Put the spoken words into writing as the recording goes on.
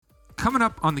Coming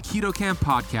up on the Keto Camp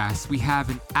podcast, we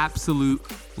have an absolute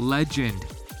legend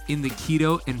in the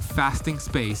keto and fasting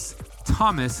space,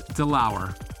 Thomas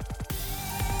DeLauer.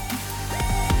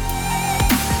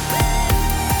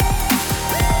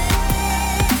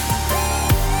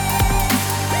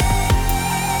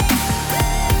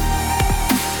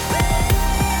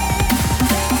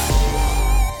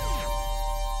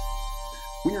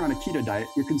 When you're on a keto diet,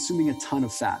 you're consuming a ton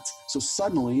of fats. So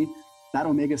suddenly, that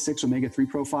omega-6, omega-3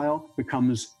 profile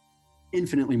becomes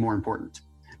infinitely more important,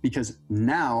 because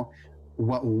now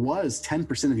what was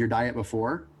 10% of your diet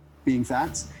before being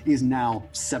fats is now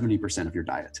 70% of your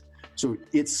diet. So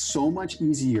it's so much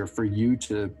easier for you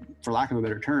to, for lack of a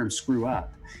better term, screw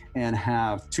up and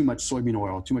have too much soybean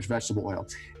oil, too much vegetable oil.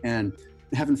 And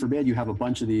heaven forbid you have a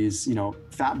bunch of these,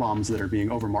 fat bombs that are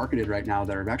being over marketed right now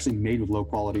that are actually made with low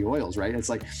quality oils, right? It's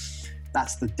like,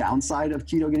 that's the downside of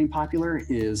keto getting popular,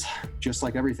 is just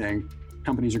like everything,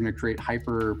 companies are going to create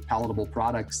hyper palatable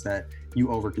products that you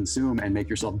overconsume and make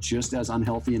yourself just as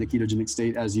unhealthy in a ketogenic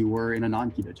state as you were in a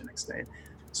non-ketogenic state.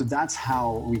 So that's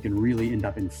how we can really end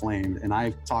up inflamed. And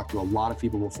I've talked to a lot of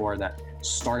people before that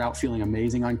start out feeling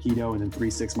amazing on keto, and then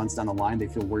 3-6 months down the line, they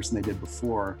feel worse than they did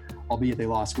before. Albeit they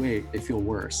lost weight, they feel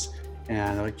worse.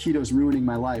 And they're like, keto's ruining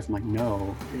my life. I'm like,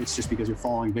 no, it's just because you're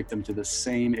falling victim to the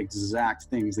same exact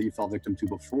things that you fell victim to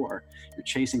before. You're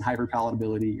chasing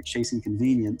hyperpalatability, you're chasing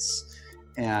convenience,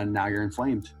 and now you're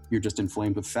inflamed. You're just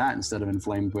inflamed with fat instead of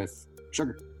inflamed with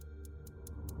sugar.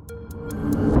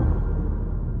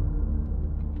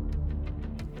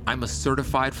 I'm a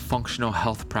certified functional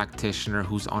health practitioner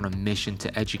who's on a mission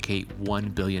to educate 1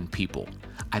 billion people.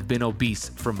 I've been obese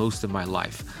for most of my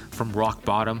life. From rock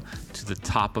bottom to the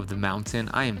top of the mountain,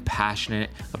 I am passionate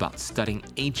about studying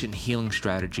ancient healing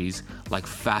strategies like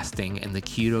fasting and the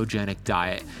ketogenic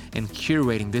diet and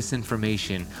curating this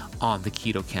information on the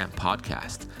Keto Camp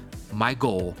podcast. My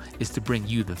goal is to bring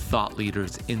you the thought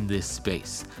leaders in this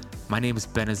space. My name is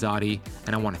Ben Azadi,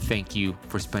 and I want to thank you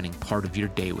for spending part of your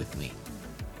day with me.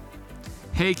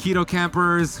 Hey Keto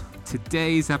Campers,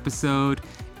 today's episode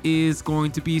is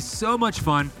going to be so much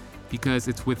fun because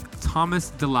it's with Thomas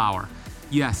DeLauer.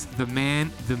 Yes, the man,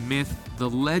 the myth, the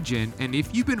legend. And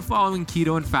if you've been following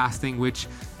keto and fasting, which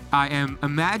I am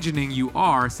imagining you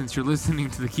are since you're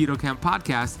listening to the Keto Camp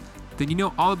podcast, then you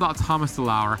know all about Thomas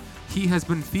DeLauer. He has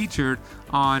been featured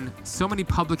on so many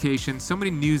publications, so many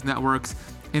news networks.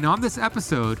 And on this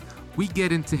episode, we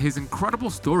get into his incredible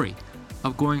story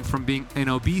of going from being an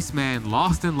obese man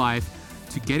lost in life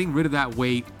to getting rid of that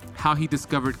weight, how he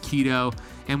discovered keto,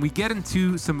 and we get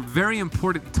into some very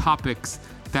important topics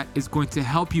that is going to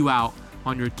help you out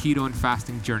on your keto and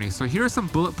fasting journey. So here are some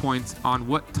bullet points on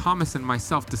what Thomas and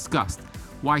myself discussed,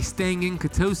 why staying in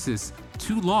ketosis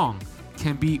too long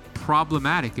can be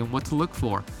problematic and what to look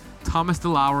for, Thomas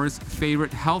DeLauer's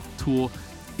favorite health tool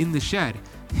in the shed.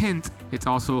 Hint, it's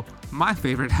also my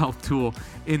favorite health tool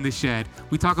in the shed.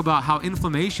 We talk about how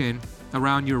inflammation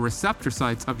around your receptor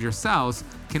sites of your cells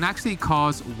can actually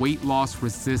cause weight loss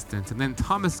resistance. And then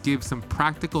Thomas gives some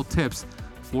practical tips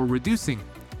for reducing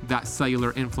that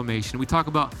cellular inflammation. We talk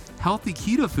about healthy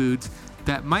keto foods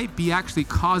that might be actually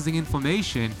causing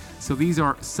inflammation. So these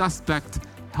are suspect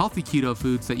healthy keto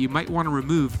foods that you might want to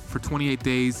remove for 28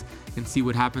 days and see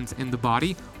what happens in the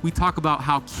body. We talk about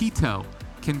how keto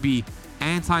can be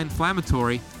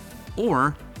anti-inflammatory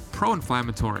or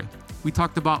pro-inflammatory. We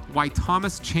talked about why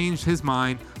Thomas changed his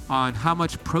mind on how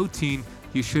much protein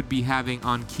you should be having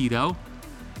on keto.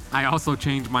 I also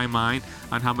changed my mind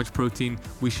on how much protein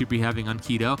we should be having on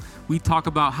keto. We talk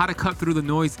about how to cut through the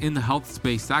noise in the health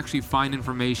space to actually find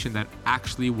information that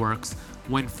actually works.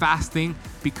 When fasting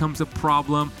becomes a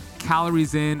problem,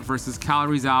 calories in versus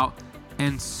calories out,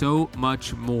 and so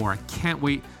much more. I can't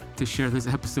wait to share this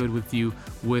episode with you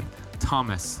with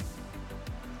Thomas.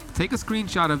 Take a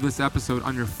screenshot of this episode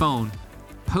on your phone,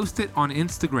 post it on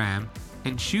Instagram,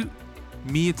 and shoot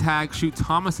me a tag, shoot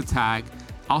Thomas a tag.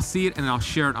 I'll see it and I'll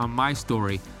share it on my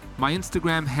story. My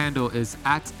Instagram handle is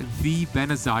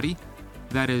 @thebenazadi.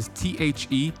 That is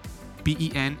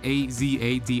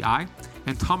TheBenazadi.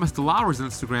 And Thomas DeLauer's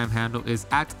Instagram handle is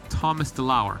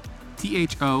 @ThomasDeLauer.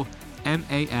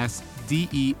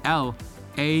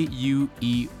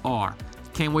 ThomasDeLauer.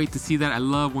 Can't wait to see that. I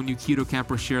love when you keto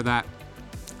campers share that.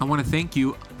 I want to thank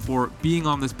you for being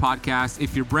on this podcast.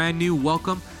 If you're brand new,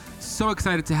 welcome. So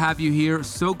excited to have you here.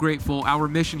 So grateful. Our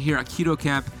mission here at Keto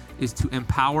Camp is to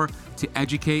empower, to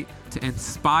educate, to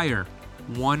inspire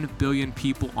 1 billion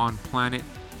people on planet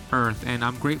Earth. And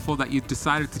I'm grateful that you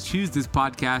decided to choose this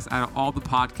podcast out of all the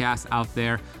podcasts out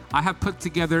there. I have put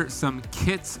together some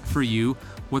kits for you,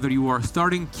 whether you are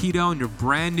starting keto and you're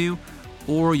brand new,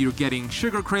 or you're getting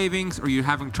sugar cravings, or you're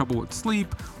having trouble with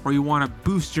sleep, or you want to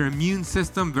boost your immune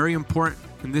system, very important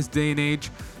in this day and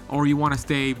age, or you want to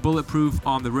stay bulletproof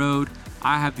on the road,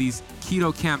 I have these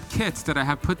Keto Camp kits that I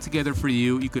have put together for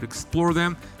you. You could explore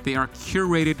them. They are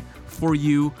curated for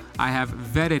you. I have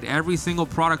vetted every single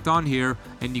product on here,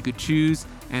 and you could choose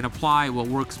and apply what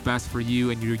works best for you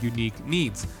and your unique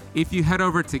needs. If you head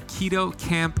over to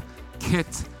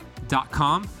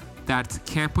ketocampkit.com, that's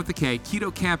camp with a K,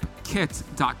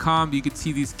 ketocampkit.com, you can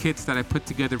see these kits that I put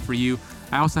together for you.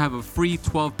 I also have a free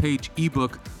 12-page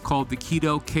ebook called the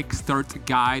Keto Kickstart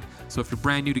Guide. So if you're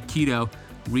brand new to keto,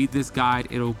 read this guide.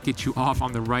 It'll get you off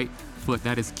on the right foot.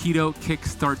 That is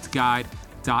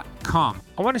ketokickstartguide.com.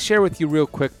 I want to share with you real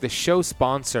quick the show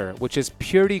sponsor, which is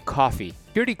Purity Coffee.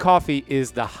 Purity Coffee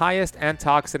is the highest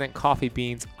antioxidant coffee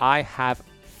beans I have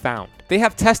found. They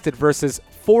have tested versus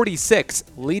 46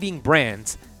 leading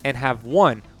brands and have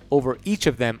won over each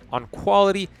of them on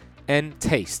quality and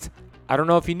taste. I don't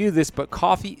know if you knew this, but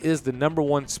coffee is the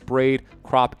 #1 sprayed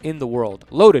crop in the world,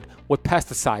 loaded with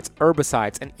pesticides,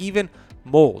 herbicides, and even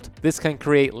mold. This can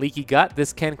create leaky gut.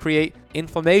 This can create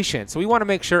inflammation. So we want to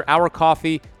make sure our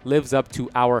coffee lives up to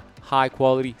our high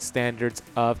quality standards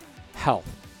of health.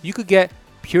 You could get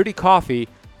Purity Coffee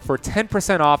for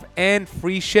 10% off and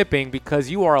free shipping because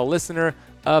you are a listener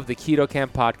of the Keto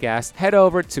Camp podcast. Head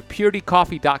over to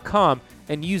puritycoffee.com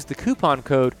and use the coupon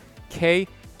code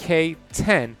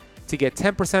KK10 to get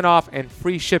 10% off and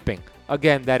free shipping.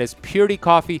 Again, that is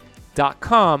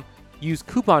puritycoffee.com. Use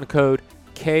coupon code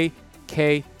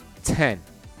KK10.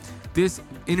 This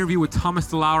interview with Thomas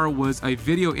DeLauer was a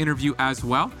video interview as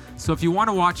well. So if you want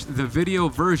to watch the video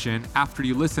version after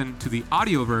you listen to the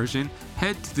audio version,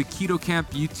 head to the Keto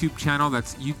Camp YouTube channel.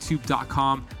 That's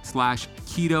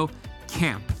youtube.com/Keto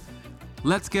Camp.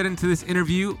 Let's get into this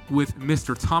interview with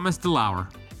Mr. Thomas DeLauer.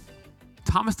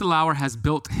 Thomas DeLauer has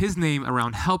built his name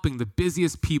around helping the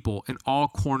busiest people in all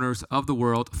corners of the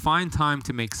world find time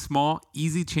to make small,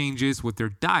 easy changes with their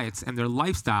diets and their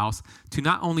lifestyles to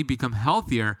not only become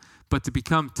healthier, but to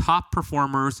become top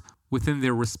performers within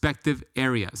their respective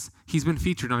areas. He's been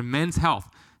featured on Men's Health,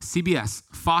 CBS,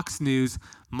 Fox News,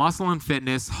 Muscle and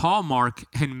Fitness, Hallmark,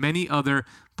 and many other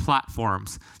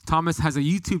platforms. Thomas has a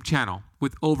YouTube channel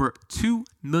with over 2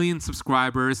 million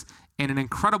subscribers and an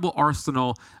incredible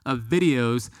arsenal of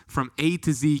videos from A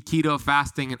to Z keto,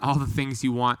 fasting, and all the things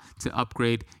you want to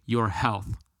upgrade your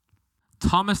health.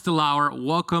 Thomas DeLauer,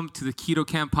 welcome to the Keto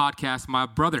Camp podcast, my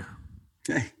brother.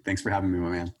 Hey, thanks for having me, my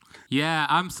man. Yeah,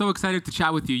 I'm so excited to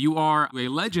chat with you. You are a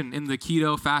legend in the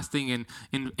keto, fasting, and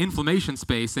inflammation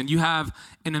space, and you have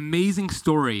an amazing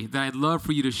story that I'd love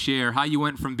for you to share, how you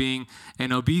went from being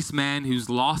an obese man who's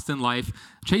lost in life,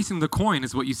 chasing the coin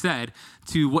is what you said,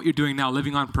 to what you're doing now,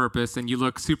 living on purpose, and you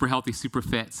look super healthy, super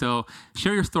fit. So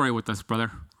share your story with us,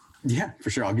 brother. Yeah, for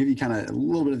sure. I'll give you kind of a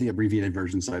little bit of the abbreviated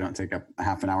version so I don't take up a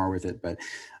half an hour with it. But,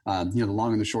 the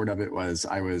long and the short of it was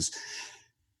I was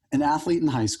an athlete in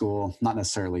high school, not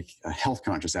necessarily a health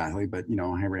conscious athlete, but,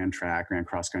 I ran track, ran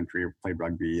cross country, played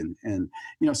rugby. And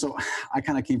so I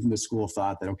kind of came from the school of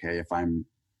thought that, okay, if I'm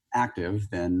active,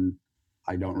 then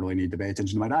I don't really need to pay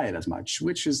attention to my diet as much,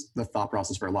 which is the thought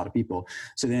process for a lot of people.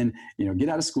 So then, get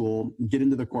out of school, get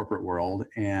into the corporate world.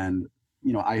 And,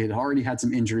 I had already had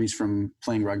some injuries from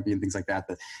playing rugby and things like that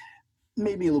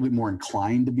made me a little bit more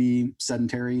inclined to be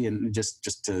sedentary and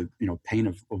just to, pain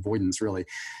of avoidance really.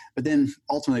 But then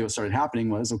ultimately what started happening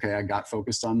was, okay, I got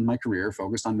focused on my career,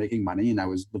 focused on making money, and I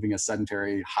was living a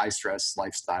sedentary, high stress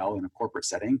lifestyle in a corporate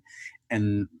setting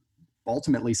and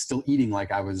ultimately still eating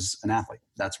like I was an athlete.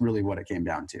 That's really what it came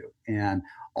down to. And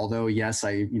although, yes,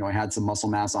 I had some muscle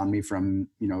mass on me from,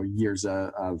 years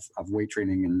of weight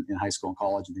training in high school and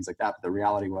college and things like that. But the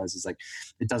reality is like,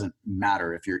 it doesn't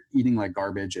matter if you're eating like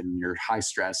garbage and you're high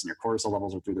stress and your cortisol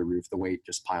levels are through the roof, the weight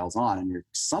just piles on and you're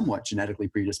somewhat genetically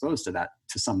predisposed to that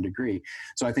to some degree.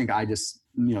 So I think I just,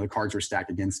 the cards were stacked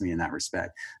against me in that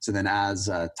respect. So then as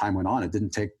time went on, it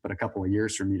didn't take but a couple of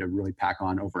years for me to really pack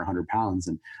on over 100 pounds.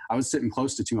 And I was sitting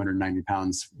close to 290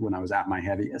 pounds when I was at my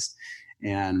heaviest.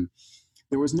 And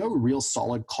there was no real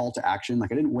solid call to action.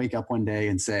 Like I didn't wake up one day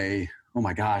and say, oh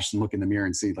my gosh, and look in the mirror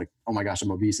and see like, oh my gosh,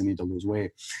 I'm obese, I need to lose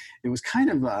weight. It was kind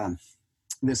of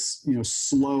this,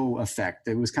 slow effect.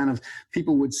 It was kind of,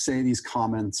 people would say these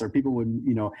comments or people would,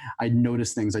 I'd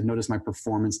notice things. I'd notice my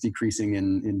performance decreasing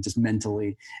in just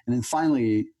mentally. And then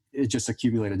finally, it just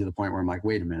accumulated to the point where I'm like,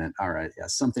 wait a minute. All right. Yeah,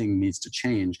 something needs to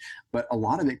change. But a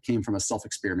lot of it came from a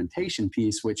self-experimentation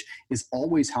piece, which is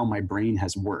always how my brain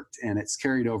has worked. And it's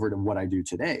carried over to what I do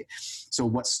today. So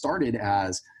what started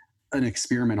as an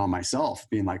experiment on myself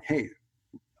being like, hey,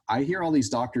 I hear all these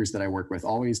doctors that I work with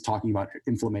always talking about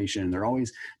inflammation. They're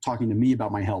always talking to me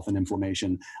about my health and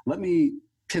inflammation. Let me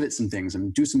pivot some things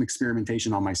and do some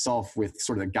experimentation on myself with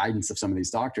sort of the guidance of some of these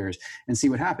doctors and see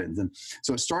what happens. And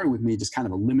so it started with me just kind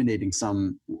of eliminating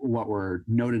some what were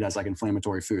noted as like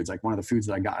inflammatory foods. Like one of the foods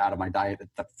that I got out of my diet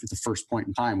at the first point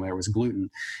in time where it was gluten,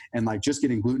 and like just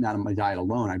getting gluten out of my diet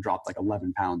alone, I dropped like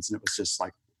 11 pounds. And it was just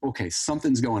like, okay,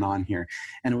 something's going on here.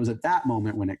 And it was at that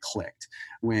moment when it clicked,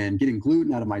 when getting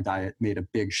gluten out of my diet made a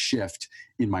big shift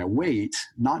in my weight,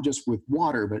 not just with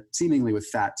water, but seemingly with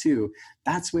fat too.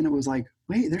 That's when it was like,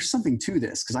 wait, there's something to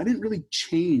this, because I didn't really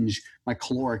change my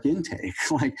caloric intake.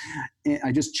 Like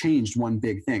I just changed one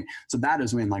big thing. So that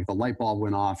is when like the light bulb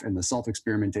went off, and the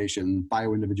self-experimentation,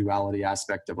 bioindividuality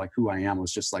aspect of like who I am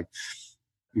was just like,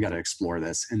 we got to explore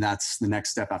this. And that's the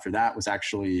next step after that was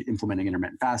actually implementing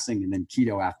intermittent fasting, and then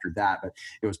keto after that. But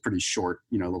it was pretty short,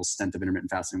 a little stint of intermittent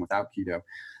fasting without keto.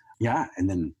 Yeah. And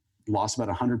then lost about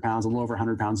 100 pounds, a little over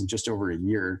 100 pounds in just over a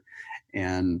year.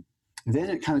 And then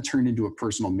it kind of turned into a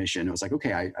personal mission. It was like,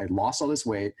 okay, I lost all this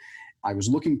weight. I was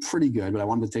looking pretty good, but I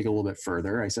wanted to take it a little bit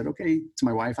further. I said, okay, to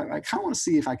my wife, I kind of want to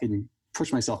see if I can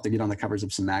push myself to get on the covers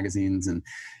of some magazines and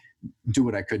do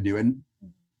what I could do. And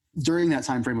during that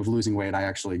time frame of losing weight, I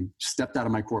actually stepped out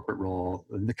of my corporate role.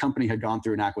 The company had gone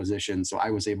through an acquisition, so I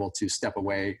was able to step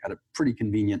away at a pretty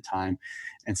convenient time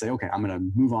and say, okay, I'm going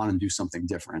to move on and do something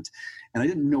different. And I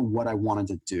didn't know what I wanted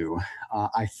to do.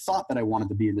 I thought that I wanted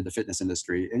to be into the fitness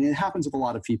industry. And it happens with a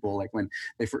lot of people, like when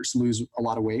they first lose a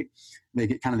lot of weight, they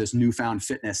get kind of this newfound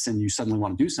fitness and you suddenly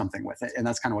want to do something with it. And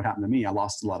that's kind of what happened to me. I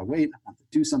lost a lot of weight. I wanted to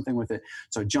do something with it.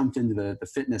 So I jumped into the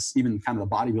fitness, even kind of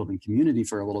the bodybuilding community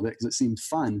for a little bit because it seemed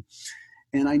fun.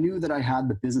 And I knew that I had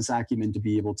the business acumen to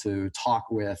be able to talk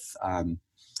with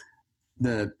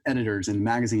the editors and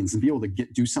magazines and be able to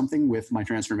do something with my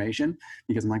transformation,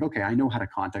 because I'm like, okay, I know how to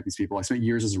contact these people. I spent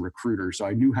years as a recruiter, so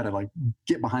I knew how to like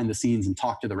get behind the scenes and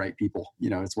talk to the right people.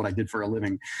 It's what I did for a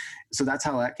living. So that's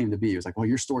how that came to be. It was like, well,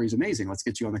 your story is amazing. Let's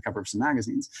get you on the cover of some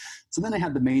magazines. So then I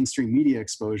had the mainstream media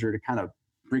exposure to kind of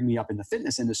bring me up in the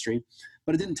fitness industry,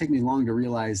 but it didn't take me long to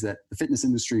realize that the fitness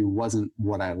industry wasn't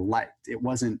what I liked. It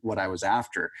wasn't what I was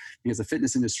after, because the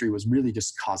fitness industry was really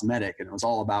just cosmetic, and it was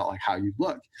all about like how you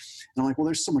look. And I'm like, well,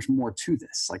 there's so much more to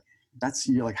this. Like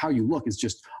how you look is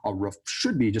just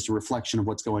should be just a reflection of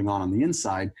what's going on the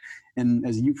inside. And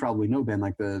as you probably know, Ben,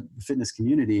 like the fitness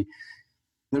community,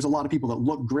 there's a lot of people that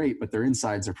look great, but their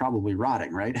insides are probably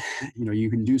rotting, right? You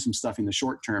can do some stuff in the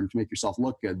short term to make yourself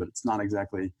look good, but it's not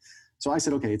exactly. So I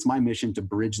said, okay, it's my mission to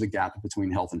bridge the gap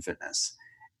between health and fitness.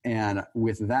 And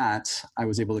with that, I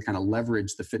was able to kind of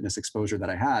leverage the fitness exposure that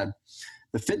I had.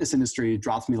 The fitness industry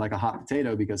dropped me like a hot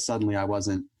potato because suddenly I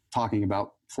wasn't talking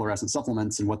about fluorescent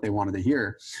supplements and what they wanted to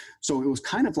hear. So it was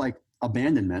kind of like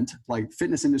abandonment, like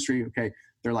fitness industry. Okay.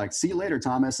 They're like, see you later,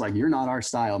 Thomas. Like, you're not our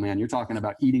style, man. You're talking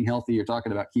about eating healthy. You're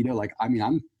talking about keto. Like, I mean,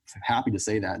 I'm happy to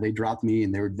say that they dropped me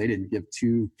and they didn't give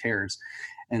two cares.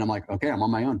 And I'm like, okay, I'm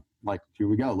on my own. Like, here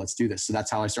we go. Let's do this. So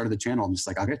that's how I started the channel. I'm just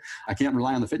like, okay, I can't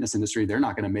rely on the fitness industry. They're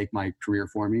not going to make my career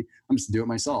for me. I'm just do it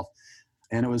myself.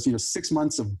 And it was, 6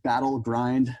 months of battle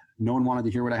grind. No one wanted to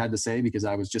hear what I had to say because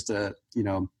I was just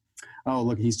oh,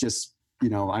 look, he's just, I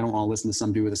don't want to listen to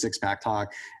some dude with a six-pack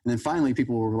talk. And then finally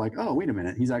people were like, oh, wait a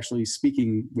minute. He's actually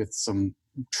speaking with some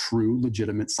true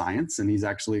legitimate science, and he's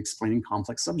actually explaining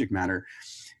complex subject matter.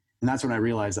 And that's when I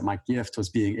realized that my gift was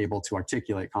being able to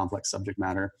articulate complex subject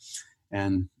matter.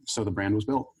 And so the brand was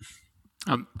built.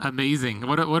 Amazing.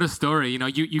 What a story.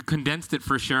 You condensed it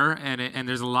for sure, and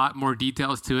there's a lot more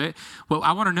details to it. Well,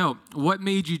 I want to know, what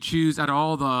made you choose, out of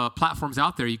all the platforms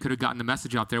out there, you could have gotten the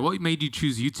message out there, what made you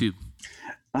choose YouTube?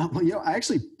 I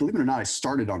actually, believe it or not, I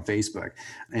started on Facebook,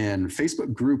 and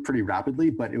Facebook grew pretty rapidly,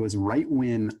 but it was right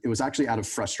when it was actually out of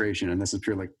frustration. And this is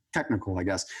purely technical, I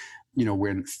guess.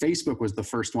 When Facebook was the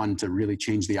first one to really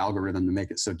change the algorithm to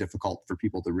make it so difficult for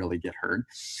people to really get heard.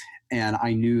 And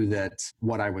I knew that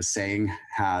what I was saying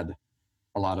had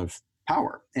a lot of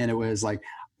power, and it was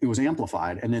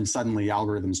amplified. And then suddenly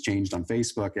algorithms changed on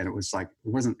Facebook, and it was like, it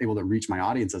wasn't able to reach my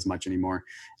audience as much anymore.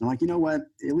 And I'm like, you know what?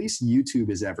 At least YouTube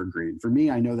is evergreen. For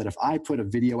me, I know that if I put a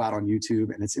video out on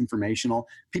YouTube and it's informational,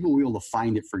 people will be able to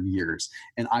find it for years.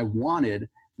 And I wanted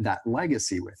that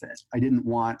legacy with it. I didn't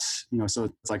want, so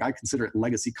it's like, I consider it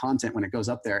legacy content when it goes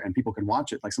up there and people can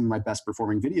watch it. Like some of my best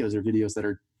performing videos are videos that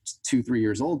are 2-3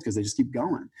 years old because they just keep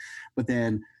going. But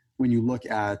then when you look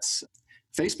at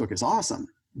Facebook, is awesome,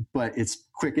 but it's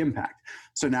quick impact.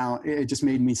 So now it just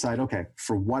made me decide, okay,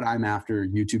 for what I'm after,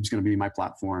 YouTube's going to be my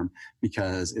platform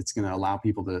because it's going to allow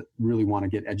people to really want to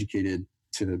get educated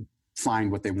to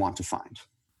find what they want to find.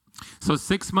 So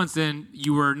 6 months in,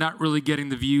 you were not really getting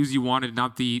the views you wanted,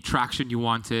 not the traction you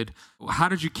wanted. How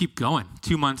did you keep going?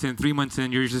 2 months in, 3 months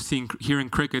in, you're just hearing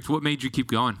crickets. What made you keep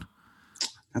going?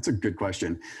 That's a good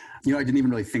question. I didn't even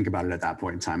really think about it at that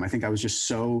point in time. I think I was just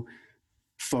so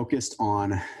focused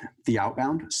on the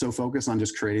outbound, so focused on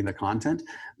just creating the content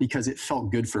because it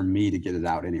felt good for me to get it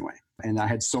out anyway. And I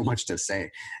had so much to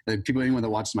say that people, anyone that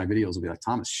watches my videos will be like,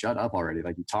 Thomas, shut up already.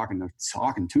 Like, you're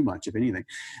talking too much, if anything.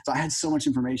 So I had so much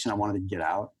information I wanted to get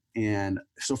out. And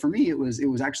so for me, it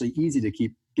was actually easy to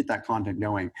get that content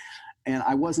going. And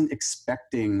I wasn't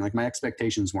expecting, like, my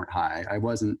expectations weren't high. I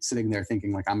wasn't sitting there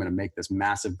thinking like, I'm going to make this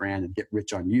massive brand and get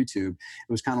rich on YouTube. It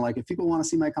was kind of like, if people want to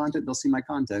see my content, they'll see my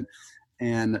content.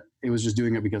 And it was just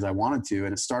doing it because I wanted to.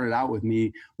 And it started out with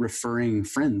me referring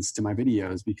friends to my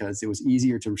videos because it was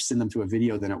easier to send them to a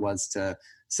video than it was to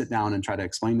sit down and try to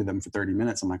explain to them for 30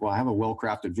 minutes. I'm like, well, I have a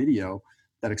well-crafted video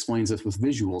that explains this with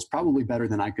visuals, probably better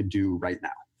than I could do right now.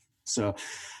 So,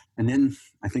 and then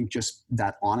I think just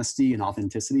that honesty and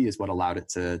authenticity is what allowed it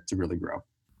to really grow.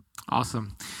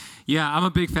 Awesome. Yeah, I'm a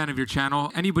big fan of your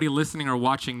channel. Anybody listening or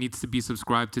watching needs to be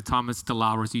subscribed to Thomas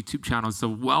DeLauer's YouTube channel. It's a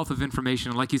wealth of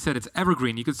information. Like you said, it's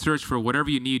evergreen. You can search for whatever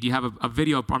you need. You have a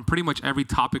video on pretty much every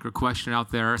topic or question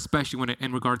out there, especially when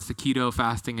in regards to keto,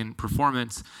 fasting, and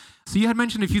performance. So you had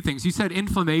mentioned a few things. You said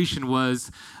inflammation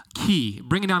was key,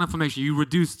 bringing down inflammation.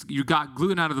 You got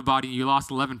gluten out of the body, and you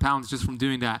lost 11 pounds just from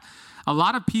doing that. A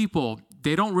lot of people,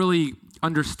 they don't really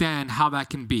understand how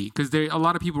that can be because a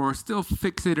lot of people are still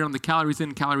fixated on the calories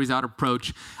in, calories out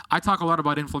approach. I talk a lot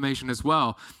about inflammation as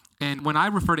well. And when I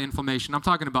refer to inflammation, I'm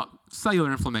talking about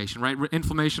cellular inflammation, right?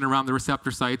 Inflammation around the receptor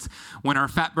sites. When our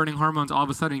fat-burning hormones all of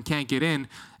a sudden can't get in,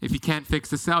 if you can't fix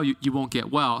the cell, you won't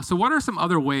get well. So what are some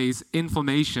other ways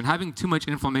having too much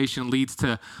inflammation leads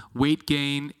to weight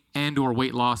gain and or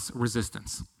weight loss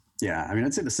resistance? Yeah, I mean,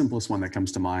 I'd say the simplest one that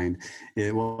comes to mind,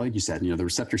 well, like you said, the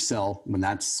receptor cell, when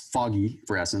that's foggy,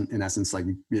 in essence, like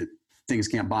things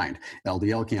can't bind.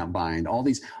 LDL can't bind. All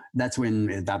these, that's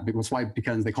why,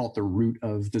 because they call it the root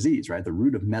of disease, right? The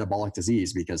root of metabolic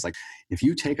disease, because like if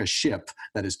you take a ship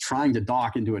that is trying to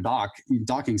dock into a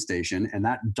docking station and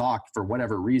that dock for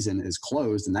whatever reason is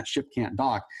closed and that ship can't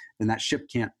dock, then that ship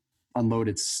can't unload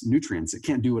its nutrients. It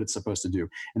can't do what it's supposed to do.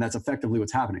 And that's effectively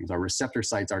what's happening is our receptor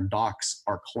sites, our docks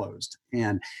are closed.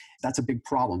 And that's a big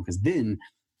problem because then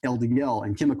LDL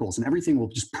and chemicals and everything will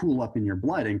just pool up in your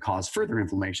blood and cause further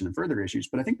inflammation and further issues.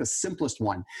 But I think the simplest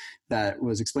one that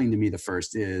was explained to me the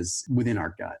first is within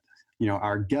our gut.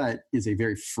 Our gut is a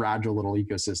very fragile little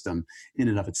ecosystem in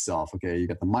and of itself. Okay, you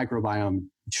got the microbiome,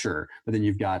 sure, but then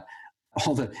you've got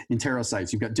all the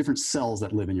enterocytes, you've got different cells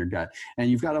that live in your gut.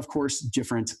 And you've got, of course,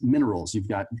 different minerals. You've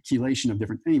got chelation of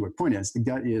different, anyway, point is, the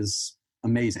gut is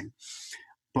amazing.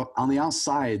 But on the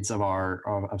outsides of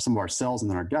some of our cells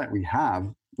in our gut, we have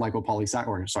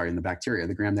in the bacteria,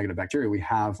 the gram-negative bacteria, we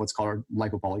have what's called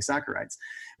lipopolysaccharides.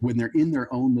 When they're in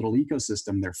their own little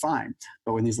ecosystem, they're fine.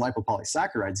 But when these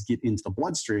lipopolysaccharides get into the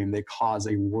bloodstream, they cause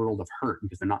a world of hurt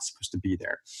because they're not supposed to be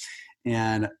there.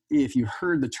 And if you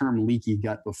heard the term leaky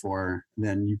gut before,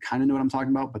 then you kind of know what I'm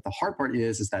talking about. But the hard part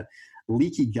is that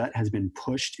leaky gut has been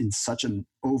pushed in such an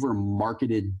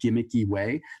over-marketed, gimmicky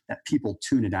way that people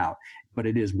tune it out. But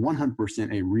it is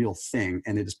 100% a real thing,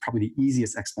 and it is probably the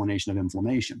easiest explanation of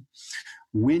inflammation.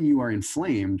 When you are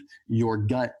inflamed, your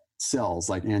gut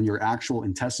cells, and your actual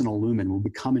intestinal lumen will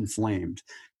become inflamed.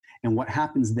 And what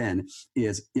happens then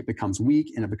is it becomes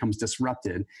weak and it becomes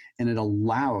disrupted, and it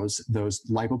allows those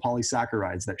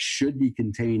lipopolysaccharides that should be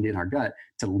contained in our gut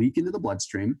to leak into the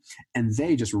bloodstream, and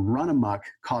they just run amok,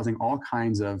 causing all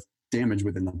kinds of damage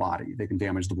within the body. They can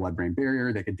damage the blood-brain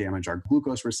barrier. They can damage our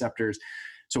glucose receptors.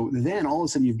 So then all of a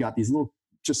sudden you've got these little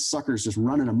just suckers just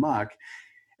running amok,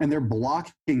 and they're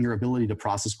blocking your ability to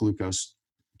process glucose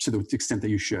to the extent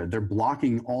that you should. They're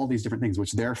blocking all these different things,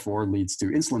 which therefore leads to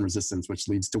insulin resistance, which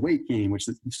leads to weight gain,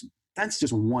 that's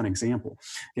just one example.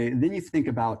 Okay, and then you think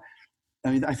about,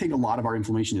 I think a lot of our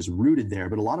inflammation is rooted there,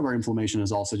 but a lot of our inflammation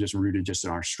is also just rooted just in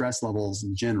our stress levels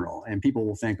in general. And people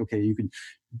will think, okay, you can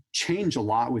change a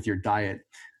lot with your diet,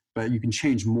 but you can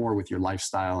change more with your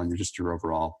lifestyle and your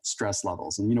overall stress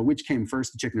levels. And which came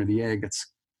first, the chicken or the egg? That's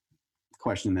a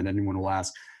question that anyone will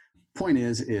ask. Point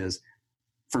is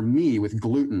for me with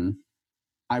gluten,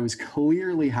 I was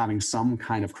clearly having some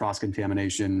kind of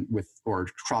cross-contamination or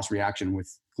cross-reaction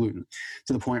with gluten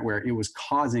to the point where it was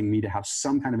causing me to have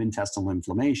some kind of intestinal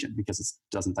inflammation because it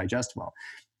doesn't digest well.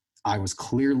 I was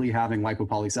clearly having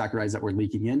lipopolysaccharides that were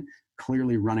leaking in,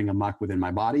 clearly running amok within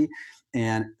my body.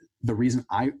 And the reason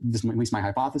this is at least my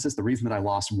hypothesis, the reason that I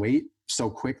lost weight so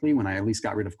quickly when I at least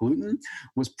got rid of gluten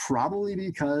was probably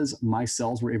because my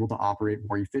cells were able to operate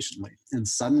more efficiently. And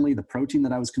suddenly the protein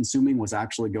that I was consuming was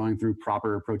actually going through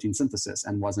proper protein synthesis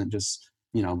and wasn't just,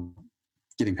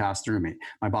 getting passed through me.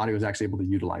 My body was actually able to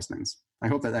utilize things. I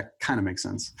hope that kind of makes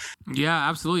sense. Yeah,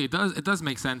 absolutely. It does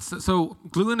make sense. So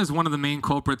gluten is one of the main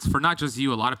culprits for not just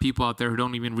you, a lot of people out there who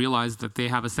don't even realize that they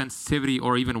have a sensitivity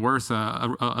or even worse,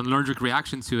 an allergic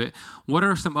reaction to it. What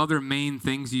are some other main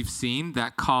things you've seen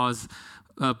that cause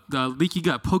the leaky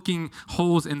gut, poking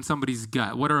holes in somebody's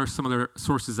gut? What are some other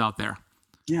sources out there?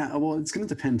 Yeah, well, it's going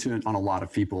to depend on a lot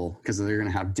of people because they're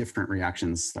going to have different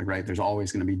reactions. Right, there's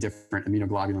always going to be different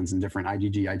immunoglobulins and different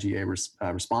IgG,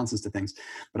 IgA responses to things.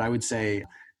 But I would say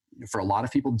for a lot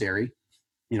of people, dairy,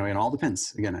 it all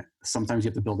depends. Again, sometimes you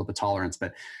have to build up a tolerance,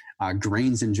 but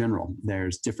grains in general,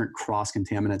 there's different cross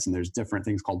contaminants and there's different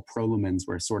things called prolumins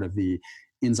where sort of the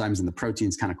enzymes and the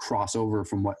proteins kind of cross over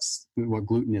from what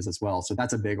gluten is as well. So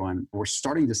that's a big one. We're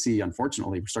starting to see,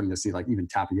 unfortunately, like even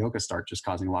tapioca starch just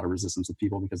causing a lot of resistance with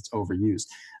people because it's overused.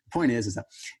 The point is that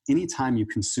anytime you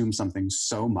consume something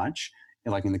so much,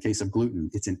 like in the case of gluten,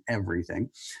 it's in everything,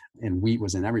 and wheat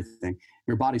was in everything,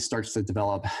 your body starts to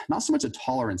develop not so much a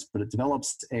tolerance, but it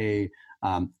develops an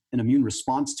immune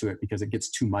response to it because it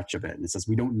gets too much of it. And it says,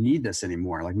 we don't need this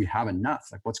anymore. Like we have enough.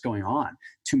 Like what's going on?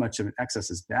 Too much of it, excess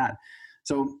is bad.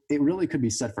 So it really could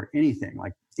be said for anything.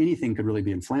 Like anything could really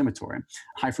be inflammatory.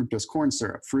 High fructose corn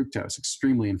syrup, fructose,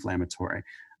 extremely inflammatory.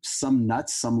 Some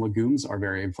nuts, some legumes are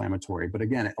very inflammatory. But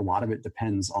again, a lot of it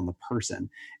depends on the person.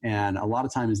 And a lot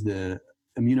of times the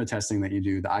immunotesting that you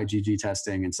do, the IgG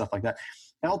testing and stuff like that,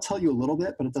 that'll tell you a little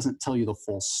bit, but it doesn't tell you the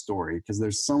full story because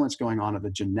there's so much going on at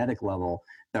the genetic level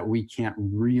that we can't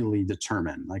really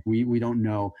determine. Like we don't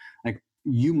know, like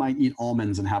you might eat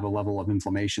almonds and have a level of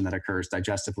inflammation that occurs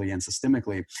digestively and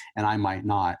systemically, and I might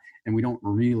not. And we don't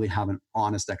really have an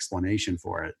honest explanation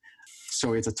for it.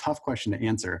 So it's a tough question to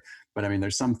answer. But I mean,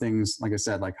 there's some things, like I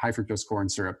said, like high fructose corn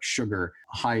syrup, sugar,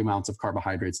 high amounts of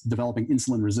carbohydrates. Developing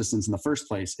insulin resistance in the first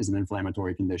place is an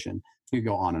inflammatory condition. You could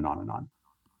go on and on and on.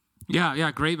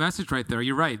 Yeah, great message right there.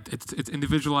 You're right. It's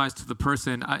individualized to the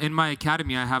person. In my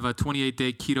academy, I have a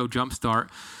 28-day keto jumpstart,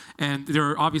 and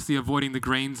they're obviously avoiding the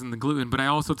grains and the gluten. But I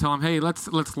also tell them, hey, let's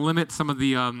limit some of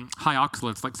the high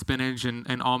oxalates like spinach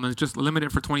and almonds. Just limit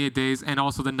it for 28 days, and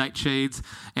also the nightshades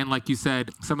and, like you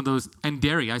said, some of those, and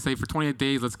dairy. I say for 28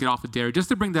 days, let's get off of dairy just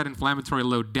to bring that inflammatory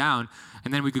load down,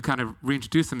 and then we could kind of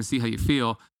reintroduce them and see how you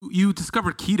feel. You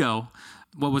discovered keto.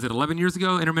 What was it, 11 years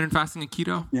ago, intermittent fasting and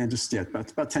keto? Yeah,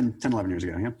 about 10, 11 years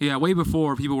ago, yeah. Yeah, way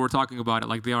before people were talking about it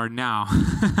like they are now.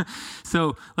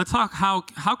 So let's talk, how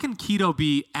can keto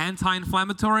be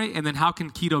anti-inflammatory, and then how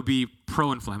can keto be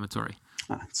pro-inflammatory?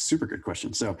 Super good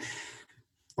question. So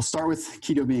we'll start with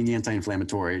keto being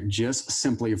anti-inflammatory just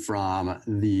simply from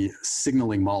the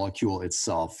signaling molecule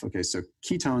itself. Okay, so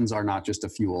ketones are not just a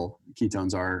fuel.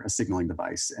 Ketones are a signaling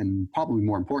device, and probably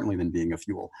more importantly than being a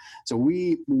fuel. So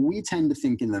we tend to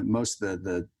think in most of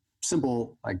the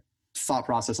simple thought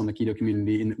process on the keto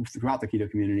community and throughout the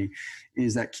keto community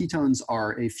is that ketones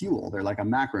are a fuel. They're like a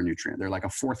macronutrient. They're like a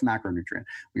fourth macronutrient.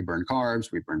 We burn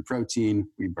carbs, we burn protein,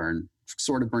 we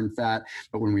sort of burn fat,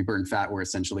 but when we burn fat, we're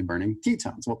essentially burning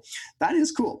ketones. Well, that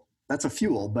is cool. That's a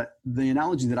fuel. But the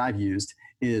analogy that I've used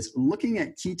is looking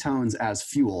at ketones as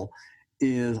fuel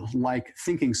is like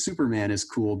thinking Superman is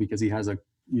cool because he has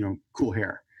cool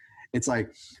hair. It's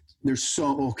like,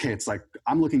 it's like,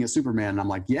 I'm looking at Superman and I'm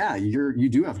like, yeah, you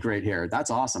do have great hair. That's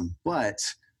awesome. But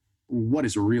what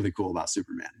is really cool about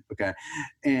Superman? Okay.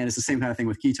 And it's the same kind of thing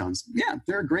with ketones. Yeah,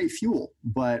 they're a great fuel,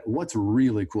 but what's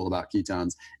really cool about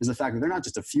ketones is the fact that they're not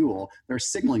just a fuel, they're a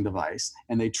signaling device,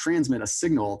 and they transmit a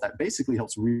signal that basically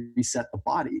helps reset the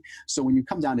body. So when you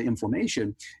come down to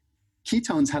inflammation,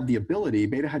 ketones have the ability,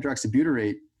 beta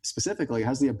hydroxybutyrate specifically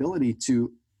has the ability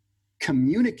to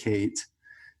communicate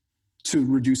to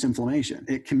reduce inflammation.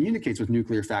 It communicates with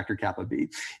nuclear factor kappa B.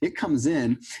 It comes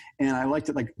in, and I liked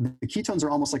it, like the ketones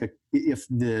are almost like if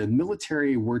the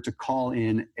military were to call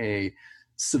in a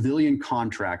civilian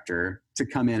contractor to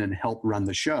come in and help run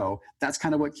the show, that's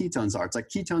kind of what ketones are. It's like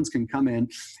ketones can come in,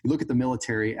 you look at the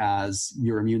military as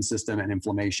your immune system and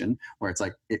inflammation, where it's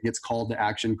like it gets called to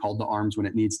action, called to arms when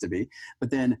it needs to be. But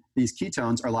then these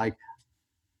ketones are like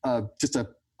just a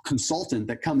consultant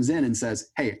that comes in and says,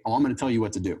 hey, I'm going to tell you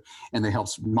what to do. And they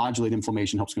helps modulate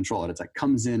inflammation, helps control it. It's like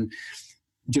comes in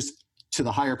just to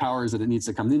the higher powers that it needs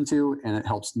to come into, and it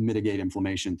helps mitigate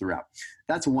inflammation throughout.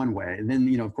 That's one way. And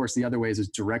then, of course, the other ways is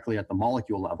directly at the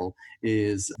molecule level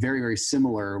is very, very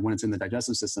similar when it's in the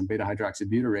digestive system. Beta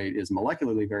hydroxybutyrate is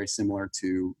molecularly very similar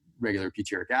to regular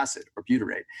butyric acid or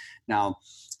butyrate. Now,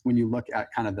 when you look at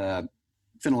kind of the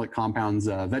phenolic compounds,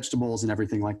 vegetables and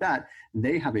everything like that,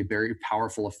 they have a very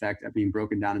powerful effect at being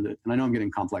broken down into, and I know I'm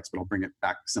getting complex, but I'll bring it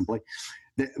back simply.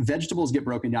 The vegetables get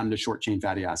broken down into short chain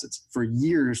fatty acids. For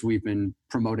years, we've been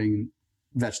promoting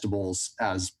vegetables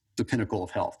as the pinnacle of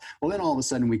health. Well, then all of a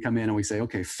sudden we come in and we say,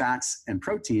 okay, fats and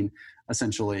protein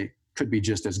essentially could be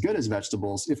just as good as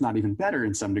vegetables, if not even better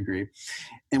in some degree.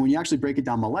 And when you actually break it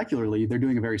down molecularly, they're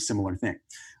doing a very similar thing.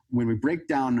 When we break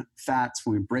down fats,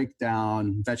 when we break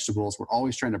down vegetables, we're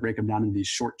always trying to break them down into these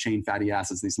short chain fatty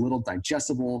acids, these little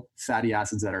digestible fatty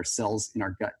acids that our cells in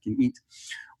our gut can eat.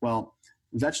 Well,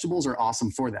 vegetables are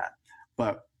awesome for that,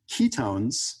 but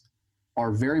ketones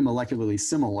are very molecularly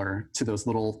similar to those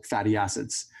little fatty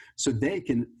acids. So they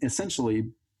can essentially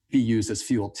be used as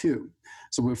fuel too.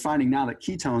 So we're finding now that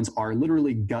ketones are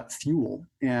literally gut fuel.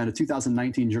 And a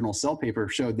 2019 journal Cell paper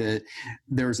showed that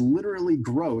there's literally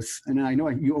growth. And I know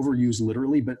you overuse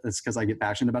literally, but that's because I get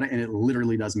passionate about it. And it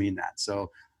literally does mean that.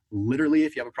 So literally,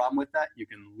 if you have a problem with that, you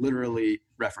can literally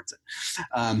reference it.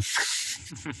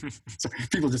 So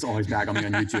people just always bag on me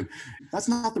on YouTube. That's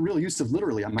not the real use of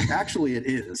literally. I'm like, actually it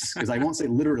is, because I won't say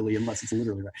literally unless it's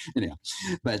literally right. Anyhow,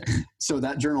 but so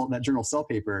that journal Cell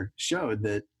paper showed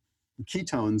that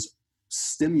ketones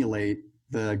stimulate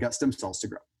the gut stem cells to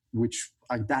grow, which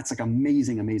that's like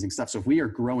amazing stuff. So if we are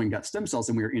growing gut stem cells,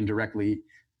 then we are indirectly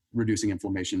reducing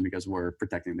inflammation because we're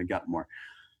protecting the gut more.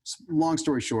 So long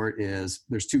story short is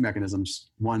there's two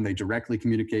mechanisms. One, they directly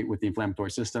communicate with the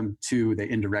inflammatory system. Two, they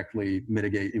indirectly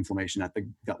mitigate inflammation at the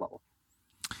gut level.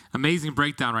 Amazing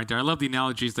breakdown right there. I love the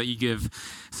analogies that you give.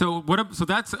 So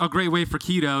that's a great way for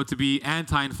keto to be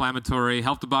anti-inflammatory,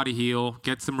 help the body heal,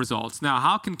 get some results. Now,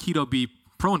 how can keto be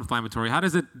pro-inflammatory? How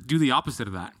does it do the opposite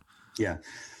of that? Yeah.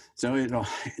 So it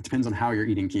depends on how you're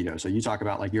eating keto. So you talk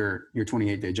about like your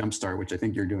 28-day jumpstart, which I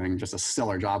think you're doing just a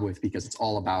stellar job with, because it's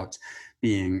all about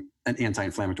being an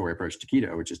anti-inflammatory approach to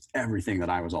keto, which is everything that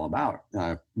I was all about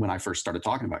when I first started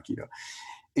talking about keto.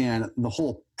 And the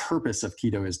whole purpose of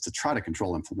keto is to try to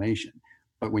control inflammation.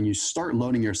 But when you start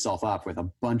loading yourself up with a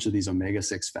bunch of these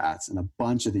omega-6 fats and a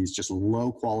bunch of these just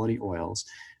low-quality oils,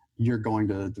 you're going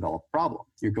to develop a problem.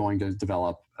 You're going to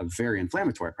develop a very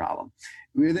inflammatory problem.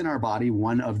 Within our body,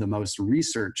 one of the most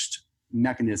researched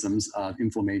mechanisms of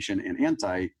inflammation and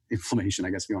anti-inflammation, I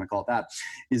guess if you want to call it that,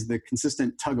 is the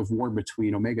consistent tug of war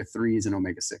between omega-3s and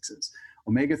omega-6s.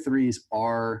 Omega-3s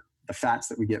are the fats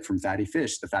that we get from fatty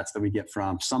fish, the fats that we get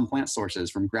from some plant sources,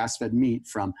 from grass-fed meat,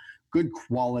 from good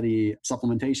quality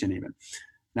supplementation even.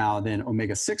 Now then,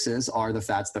 omega-6s are the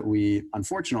fats that we,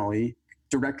 unfortunately,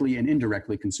 directly and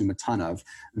indirectly consume a ton of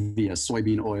via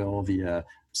soybean oil, via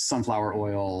sunflower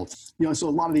oil, so a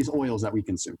lot of these oils that we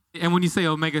consume. And when you say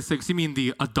omega-6, you mean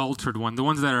the adulterated one, the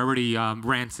ones that are already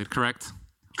rancid, correct?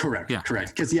 Correct. Yeah.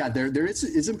 Correct. Because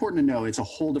it's important to know it's a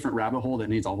whole different rabbit hole that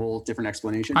needs a whole different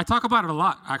explanation. I talk about it a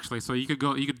lot, actually. So you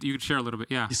could share a little bit.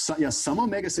 Yeah. Some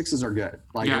omega-6s are good.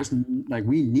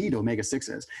 We need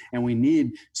omega-6s, and we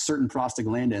need certain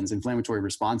prostaglandins, inflammatory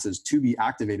responses, to be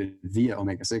activated via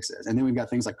omega-6s. And then we've got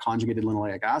things like conjugated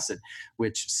linoleic acid,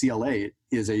 which CLA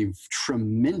is a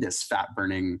tremendous fat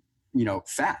burning,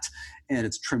 fat, and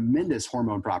it's tremendous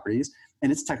hormone properties,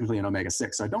 and it's technically an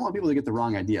omega-6. So I don't want people to get the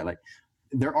wrong idea. Like,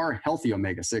 there are healthy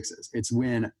omega-6s. It's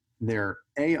when they're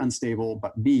A, unstable,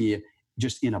 but B,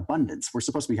 just in abundance. We're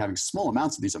supposed to be having small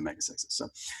amounts of these omega-6s. So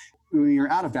when you're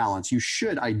out of balance, you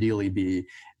should ideally be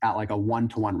at like a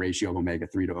 1-to-1 ratio of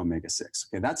omega-3 to omega-6.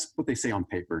 Okay, that's what they say on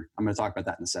paper. I'm going to talk about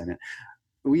that in a second.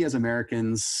 We as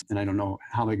Americans, and I don't know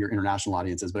how big your international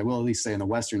audience is, but I will at least say in the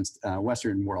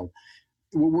Western world,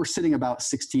 we're sitting about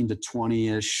 16 to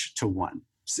 20-ish to 1,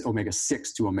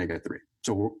 omega-6 to omega-3.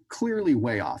 So we're clearly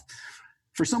way off.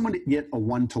 For someone to get a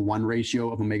 1-to-1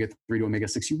 ratio of omega-3 to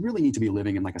omega-6, you really need to be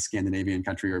living in like a Scandinavian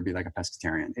country or be like a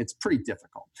pescatarian. It's pretty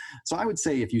difficult. So I would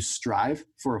say if you strive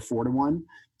for a 4-to-1,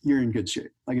 you're in good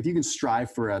shape. Like if you can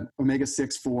strive for an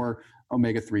omega-6 4,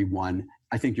 omega-3 1,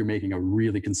 I think you're making a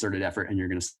really concerted effort and you're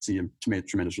going to see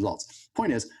tremendous results.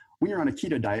 Point is, when you're on a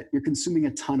keto diet, you're consuming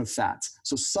a ton of fats.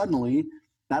 So suddenly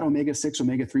that omega-6,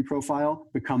 omega-3 profile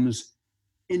becomes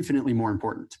infinitely more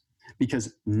important,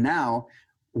 because now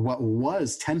what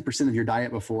was 10% of your diet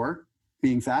before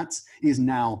being fats is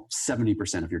now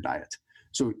 70% of your diet.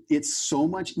 So it's so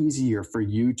much easier for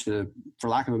you to, for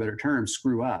lack of a better term,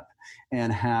 screw up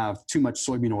and have too much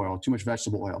soybean oil, too much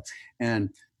vegetable oil. And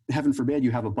heaven forbid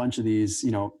you have a bunch of these,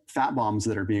 fat bombs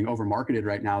that are being over marketed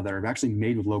right now that are actually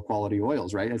made with low quality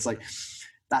oils, right? It's like,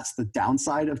 that's the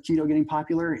downside of keto getting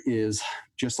popular, is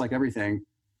just like everything,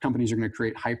 companies are going to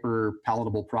create hyper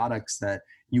palatable products that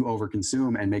you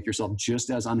overconsume and make yourself just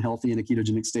as unhealthy in a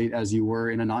ketogenic state as you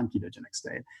were in a non-ketogenic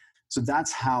state. So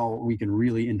that's how we can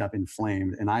really end up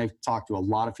inflamed. And I've talked to a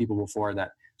lot of people before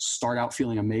that start out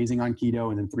feeling amazing on keto,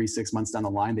 and then 3-6 months down the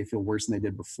line, they feel worse than they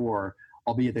did before.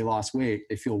 Albeit they lost weight,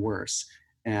 they feel worse.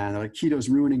 And they're like, keto's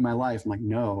ruining my life. I'm like,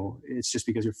 no, it's just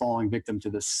because you're falling victim to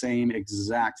the same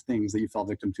exact things that you fell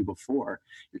victim to before.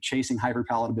 You're chasing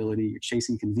hyperpalatability, you're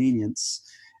chasing convenience,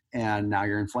 and now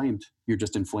you're inflamed. You're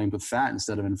just inflamed with fat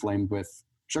instead of inflamed with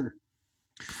sugar.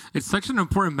 It's such an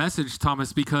important message,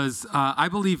 Thomas, because I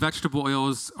believe vegetable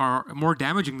oils are more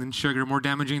damaging than sugar, more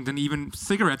damaging than even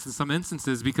cigarettes in some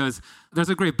instances, because there's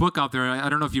a great book out there. I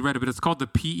don't know if you read it, but it's called The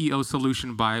PEO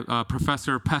Solution by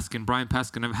Professor Peskin, Brian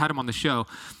Peskin. I've had him on the show,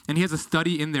 and he has a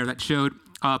study in there that showed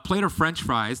a plate of French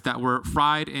fries that were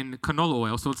fried in canola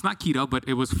oil. So it's not keto, but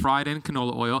it was fried in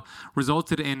canola oil,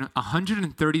 resulted in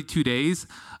 132 days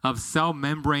of cell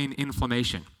membrane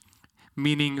inflammation.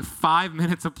 Meaning 5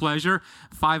 minutes of pleasure,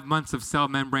 5 months of cell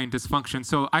membrane dysfunction.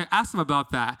 So I asked him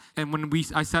about that. And when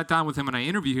I sat down with him and I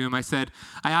interviewed him, I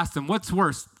asked him, what's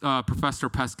worse, Professor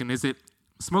Peskin? Is it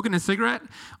smoking a cigarette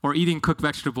or eating cooked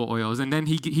vegetable oils? And then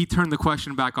he turned the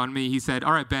question back on me. He said,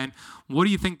 all right, Ben, what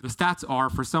do you think the stats are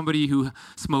for somebody who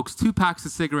smokes 2 packs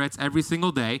of cigarettes every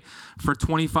single day for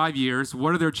 25 years?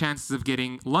 What are their chances of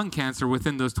getting lung cancer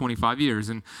within those 25 years?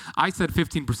 And I said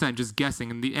 15%, just guessing.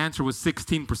 And the answer was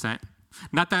 16%.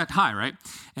 Not that high, right?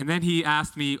 And then he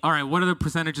asked me, all right, what are the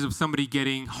percentages of somebody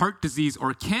getting heart disease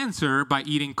or cancer by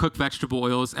eating cooked vegetable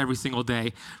oils every single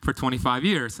day for 25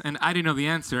 years? And I didn't know the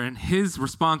answer. And his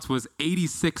response was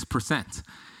 86%.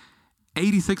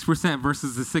 86%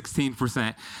 versus the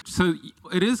 16%. So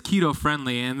it is keto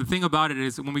friendly. And the thing about it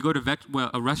is when we go to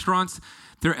restaurants,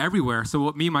 they're everywhere. So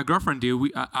what me and my girlfriend do,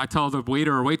 I tell the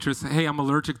waiter or waitress, hey, I'm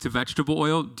allergic to vegetable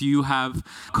oil. Do you have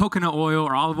coconut oil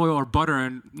or olive oil or butter?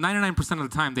 And 99% of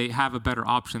the time they have a better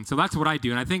option. So that's what I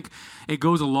do. And I think it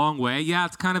goes a long way. Yeah,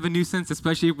 it's kind of a nuisance,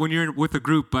 especially when you're with a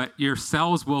group, but your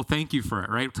cells will thank you for it,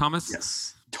 right, Thomas?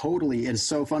 Yes, totally. It's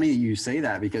so funny you say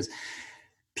that because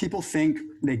people think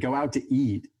they go out to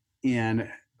eat and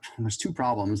there's 2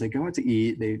 problems. They go out to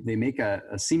eat, they make a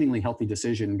seemingly healthy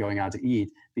decision going out to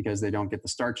eat because they don't get the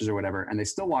starches or whatever, and they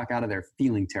still walk out of there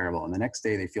feeling terrible. And the next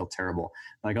day they feel terrible.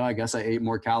 Like, oh, I guess I ate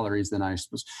more calories than I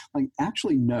supposed. Like,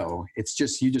 actually, no, it's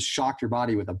just, you just shocked your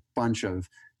body with a bunch of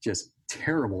just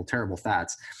terrible, terrible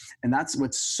fats. And that's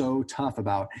what's so tough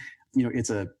about,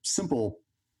 it's a simple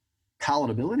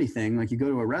palatability thing. Like, you go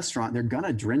to a restaurant, they're going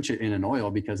to drench it in an oil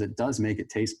because it does make it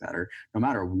taste better, no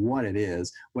matter what it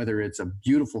is, whether it's a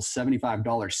beautiful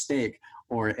 $75 steak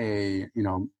or a,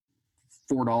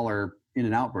 $4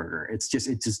 In-N-Out burger. It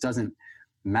just doesn't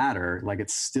matter. Like,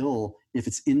 it's still, if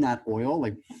it's in that oil,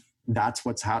 like, that's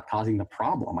what's causing the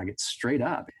problem. Like, it's straight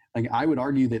up. Like, I would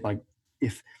argue that, like,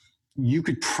 if you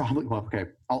could probably, well,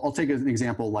 okay, I'll take an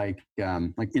example like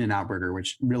In-N-Out burger,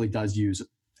 which really does use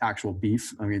actual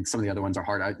beef. I mean, some of the other ones are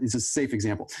hard. It's a safe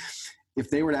example. If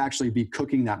they were to actually be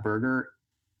cooking that burger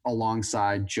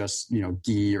alongside just,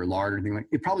 ghee or lard or anything, like,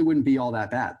 it probably wouldn't be all that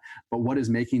bad. But what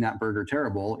is making that burger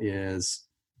terrible is,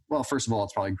 well, first of all,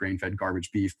 it's probably grain-fed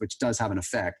garbage beef, which does have an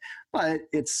effect, but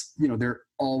it's, they're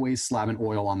always slapping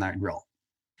oil on that grill.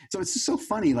 So it's just so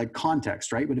funny, like,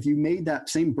 context, right? But if you made that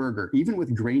same burger, even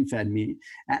with grain-fed meat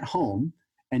at home,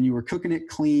 and you were cooking it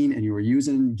clean and you were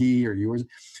using ghee or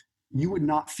you would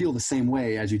not feel the same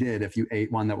way as you did if you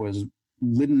ate one that was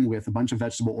laden with a bunch of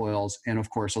vegetable oils and, of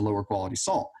course, a lower quality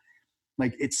salt.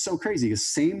 Like, it's so crazy. The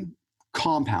same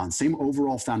compound, same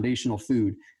overall foundational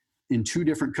food in 2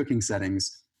 different cooking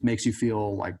settings makes you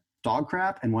feel like dog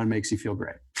crap, and one makes you feel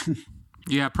great.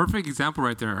 Yeah, perfect example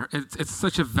right there. It's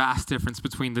such a vast difference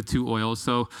between the 2 oils.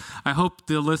 So I hope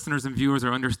the listeners and viewers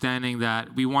are understanding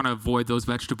that we want to avoid those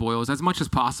vegetable oils as much as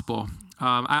possible.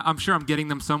 I'm sure I'm getting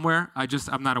them somewhere.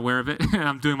 I'm not aware of it, and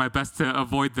I'm doing my best to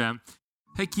avoid them.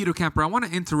 Hey, Keto Camper, I want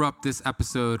to interrupt this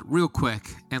episode real quick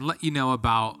and let you know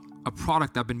about a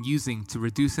product I've been using to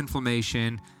reduce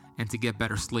inflammation and to get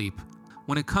better sleep.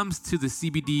 When it comes to the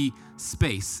CBD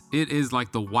space, it is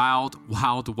like the wild,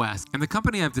 wild west. And the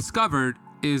company I've discovered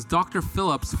is Dr.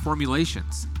 Phillips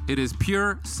Formulations. It is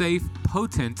pure, safe,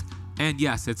 potent, and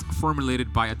yes, it's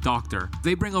formulated by a doctor.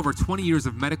 They bring over 20 years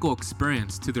of medical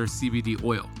experience to their CBD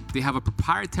oil. They have a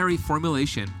proprietary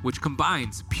formulation which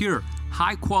combines pure,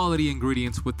 high-quality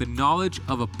ingredients with the knowledge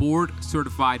of a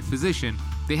board-certified physician.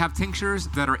 They have tinctures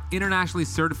that are internationally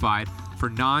certified for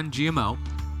non-GMO.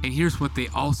 And here's what they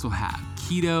also have: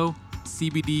 keto,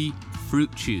 CBD, fruit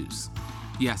chews.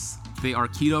 Yes, they are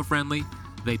keto friendly,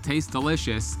 they taste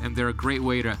delicious, and they're a great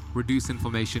way to reduce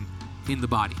inflammation in the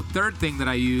body. The third thing that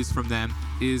I use from them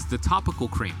is the topical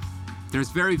cream. There's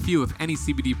very few, if any,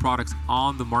 CBD products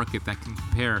on the market that can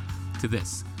compare to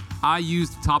this. I use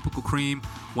the topical cream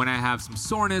when I have some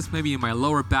soreness, maybe in my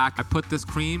lower back. I put this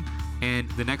cream and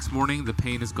the next morning the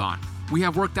pain is gone. We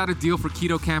have worked out a deal for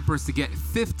Keto Campers to get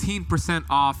 15%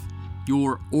 off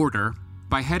your order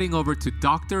by heading over to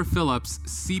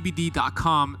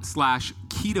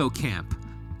drphillipscbd.com/ketocamp.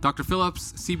 Dr.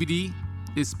 Phillips CBD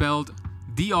is spelled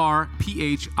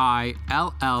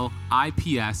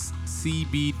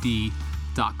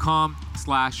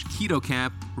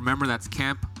drphillipscbd.com/ketocamp. Remember, that's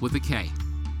camp with a K.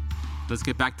 Let's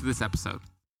get back to this episode.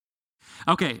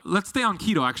 Okay, let's stay on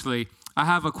keto, actually. I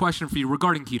have a question for you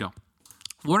regarding keto.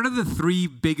 What are the three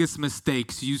biggest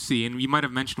mistakes you see? And you might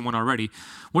have mentioned one already.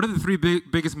 What are the three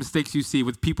biggest mistakes you see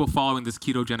with people following this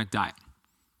ketogenic diet?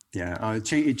 Yeah,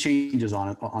 it changes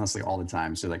honestly all the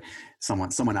time. So like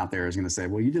someone out there is going to say,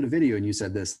 well, you did a video and you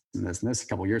said this and this and this a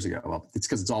couple of years ago. Well, it's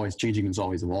because it's always changing and it's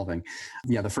always evolving.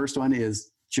 Yeah, the first one is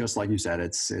just like you said,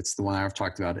 it's the one I've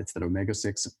talked about. It's that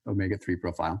omega-6, omega-3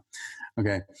 profile.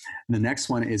 Okay. The next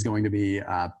one is going to be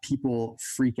people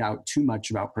freak out too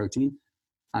much about protein.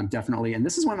 I'm definitely, and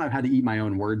this is one I've had to eat my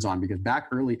own words on because back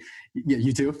early, yeah,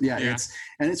 you too. Yeah.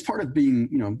 It's part of being,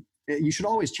 you should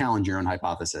always challenge your own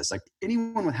hypothesis. Like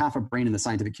anyone with half a brain in the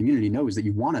scientific community knows that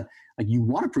you want to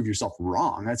prove yourself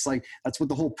wrong. That's what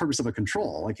the whole purpose of a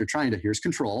control. Like you're trying to, here's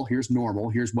control, here's normal,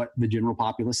 here's what the general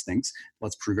populace thinks.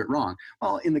 Let's prove it wrong.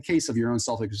 Well, in the case of your own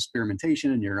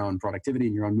self-experimentation and your own productivity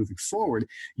and your own moving forward,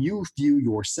 you view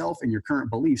yourself and your current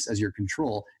beliefs as your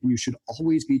control, and you should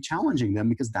always be challenging them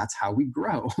because that's how we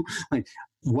grow. Like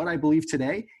what I believe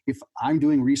today, if I'm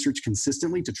doing research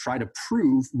consistently to try to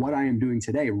prove what I am doing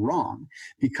today wrong,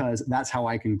 because that's how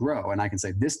I can grow. And I can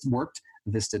say this worked,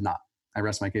 this did not. I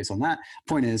rest my case on that.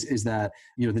 Point is that,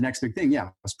 the next big thing,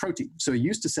 was protein. So it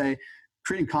used to say,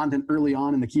 creating content early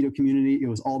on in the keto community, it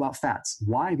was all about fats.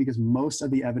 Why? Because most of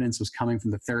the evidence was coming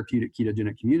from the therapeutic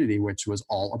ketogenic community, which was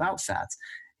all about fats.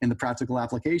 And the practical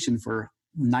application for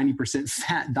 90%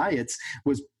 fat diets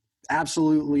was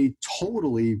absolutely,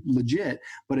 totally legit,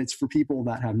 but it's for people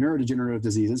that have neurodegenerative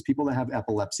diseases, people that have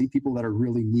epilepsy, people that are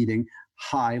really needing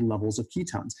high levels of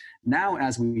ketones. Now,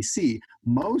 as we see,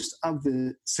 most of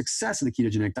the success of the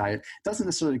ketogenic diet doesn't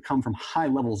necessarily come from high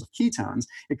levels of ketones.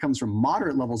 It comes from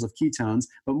moderate levels of ketones,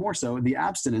 but more so the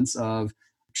abstinence of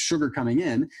sugar coming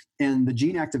in and the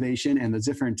gene activation and the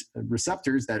different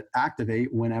receptors that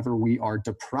activate whenever we are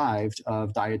deprived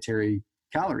of dietary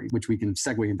calorie, which we can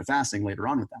segue into fasting later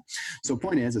on with that. So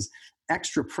point is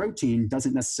extra protein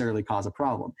doesn't necessarily cause a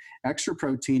problem. Extra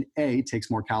protein, A,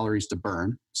 takes more calories to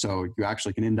burn. So you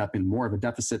actually can end up in more of a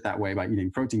deficit that way by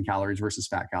eating protein calories versus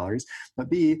fat calories. But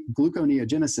B,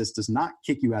 gluconeogenesis does not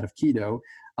kick you out of keto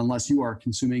unless you are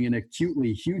consuming an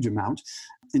acutely huge amount.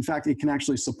 In fact, it can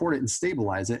actually support it and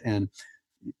stabilize it. And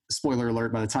spoiler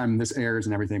alert, by the time this airs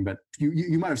and everything, but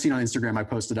you might have seen on Instagram, I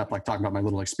posted up like talking about my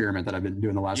little experiment that I've been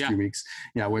doing the last few weeks.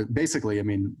 Yeah, where basically, I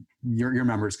mean, your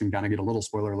members can kind of get a little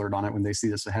spoiler alert on it when they see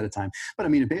this ahead of time. But I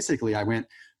mean, basically, I went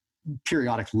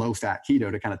periodic low-fat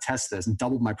keto to kind of test this and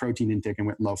doubled my protein intake and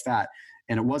went low-fat.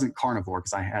 And it wasn't carnivore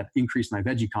because I had increased my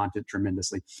veggie content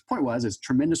tremendously. Point is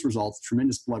tremendous results,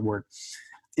 tremendous blood work.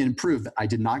 It improved. I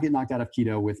did not get knocked out of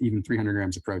keto with even 300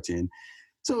 grams of protein.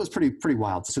 So it was pretty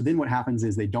wild. So then what happens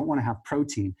is they don't want to have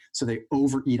protein, so they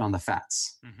overeat on the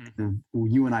fats. Mm-hmm.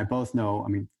 And you and I both know, I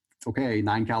mean, okay,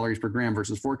 9 calories per gram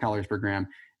versus 4 calories per gram.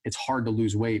 It's hard to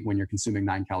lose weight when you're consuming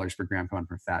 9 calories per gram coming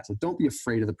from fat. So don't be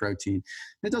afraid of the protein.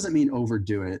 It doesn't mean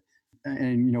overdo it.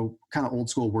 And, kind of old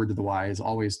school word to the wise,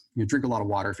 always drink a lot of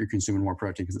water if you're consuming more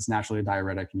protein because it's naturally a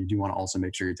diuretic, and you do want to also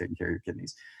make sure you're taking care of your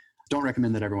kidneys. Don't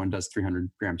recommend that everyone does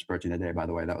 300 grams of protein a day, by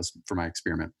the way. That was for my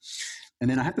experiment. And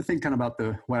then I have to think kind of about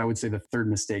what I would say the third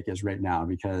mistake is right now,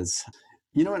 because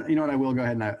you know what, I will go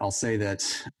ahead and I'll say that,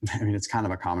 I mean, it's kind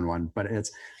of a common one, but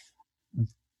it's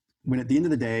when at the end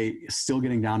of the day, still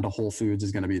getting down to whole foods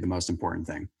is going to be the most important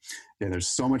thing. Okay, there's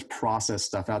so much processed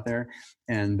stuff out there,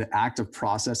 and the act of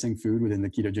processing food within the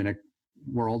ketogenic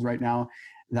world right now,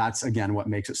 that's again what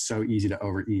makes it so easy to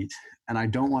overeat. And I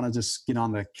don't want to just get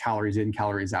on the calories in,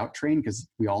 calories out train, because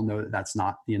we all know that that's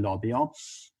not the end all be all.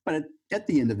 But at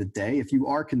the end of the day, if you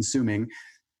are consuming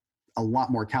a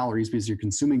lot more calories because you're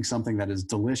consuming something that is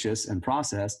delicious and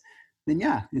processed, then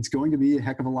yeah, it's going to be a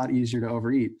heck of a lot easier to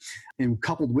overeat. And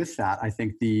coupled with that, I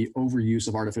think the overuse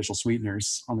of artificial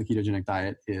sweeteners on the ketogenic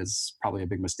diet is probably a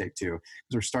big mistake too.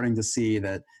 Because we're starting to see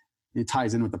that it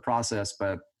ties in with the process,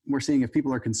 but we're seeing if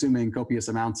people are consuming copious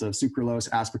amounts of sucralose,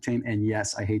 aspartame, and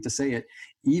yes, I hate to say it,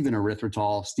 even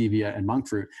erythritol, stevia, and monk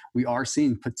fruit, we are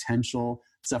seeing potential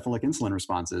cephalic insulin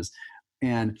responses.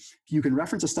 And you can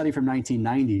reference a study from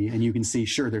 1990 and you can see,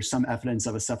 sure, there's some evidence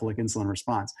of a cephalic insulin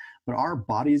response, but our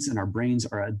bodies and our brains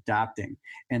are adapting.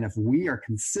 And if we are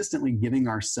consistently giving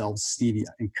ourselves stevia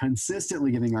and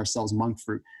consistently giving ourselves monk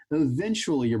fruit,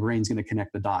 eventually your brain's going to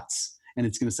connect the dots and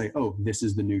it's going to say, oh, this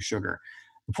is the new sugar.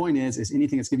 The point is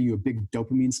anything that's giving you a big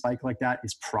dopamine spike like that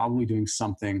is probably doing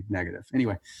something negative.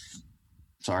 Anyway,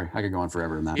 sorry, I could go on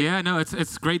forever in that. Yeah, no, it's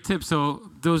a great tip. So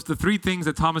the three things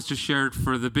that Thomas just shared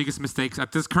for the biggest mistakes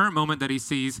at this current moment that he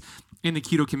sees in the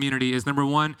keto community is, number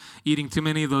one, eating too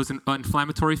many of those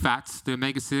inflammatory fats, the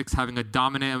omega-6, having a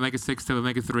dominant omega-6 to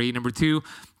omega-3. Number two,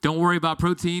 don't worry about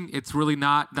protein. It's really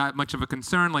not that much of a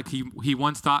concern, like he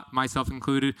once thought, myself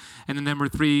included. And then number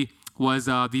three was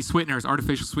these sweeteners,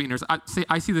 artificial sweeteners.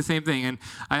 I see the same thing. And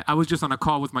I was just on a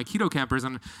call with my keto campers,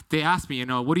 and they asked me,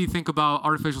 what do you think about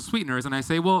artificial sweeteners? And I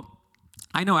say, well,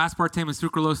 I know aspartame and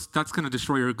sucralose, that's going to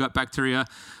destroy your gut bacteria.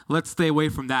 Let's stay away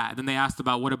from that. Then they asked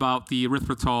about what about the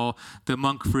erythritol, the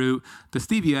monk fruit, the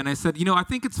stevia. And I said, I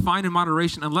think it's fine in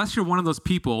moderation unless you're one of those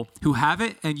people who have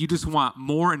it and you just want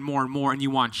more and more and more, and you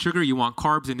want sugar, you want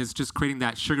carbs, and it's just creating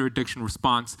that sugar addiction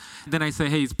response. Then I say,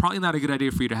 hey, it's probably not a good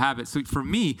idea for you to have it. So for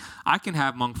me, I can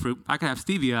have monk fruit, I can have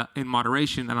stevia in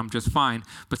moderation, and I'm just fine.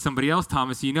 But somebody else,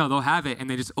 Thomas, they'll have it,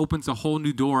 and it just opens a whole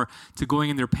new door to going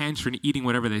in their pantry and eating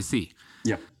whatever they see.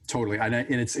 Yeah, totally. And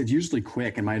it's usually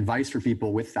quick. And my advice for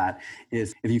people with that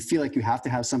is, if you feel like you have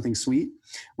to have something sweet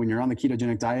when you're on the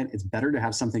ketogenic diet, it's better to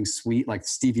have something sweet like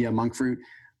stevia, monk fruit,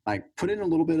 like put in a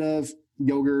little bit of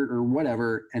yogurt or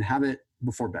whatever and have it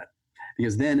before bed.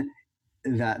 Because then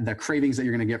the cravings that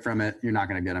you're going to get from it, you're not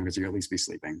going to get them because you'll at least be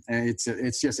sleeping. And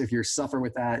it's just, if you suffer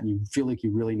with that and you feel like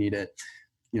you really need it,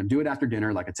 do it after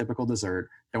dinner, like a typical dessert.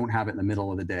 Don't have it in the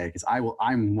middle of the day. Because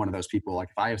I'm one of those people, like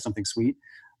if I have something sweet,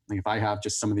 like if I have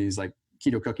just some of these like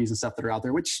keto cookies and stuff that are out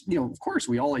there, which, of course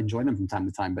we all enjoy them from time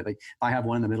to time, but like if I have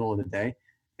one in the middle of the day,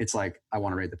 it's like, I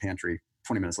want to raid the pantry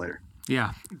 20 minutes later.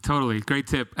 Yeah, totally. Great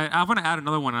tip. I want to add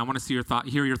another one. I want to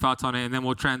hear your thoughts on it, and then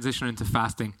we'll transition into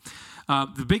fasting.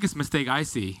 The biggest mistake I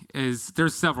see is,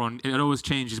 there's several, and it always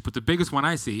changes, but the biggest one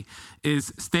I see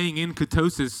is staying in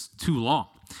ketosis too long.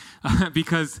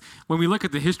 Because when we look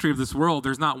at the history of this world,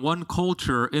 there's not one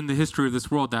culture in the history of this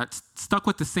world that's stuck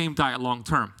with the same diet long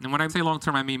term. And when I say long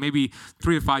term, I mean maybe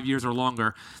 3 to 5 years or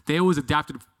longer. They always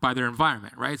adapted by their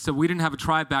environment, right? So we didn't have a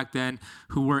tribe back then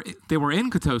who were in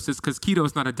ketosis, because keto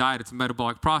is not a diet, it's a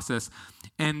metabolic process.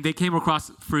 And they came across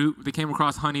fruit, they came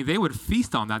across honey, they would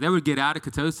feast on that. They would get out of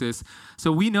ketosis.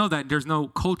 So we know that there's no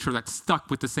culture that's stuck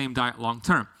with the same diet long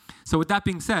term. So with that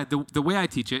being said, the way I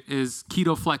teach it is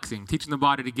keto flexing, teaching the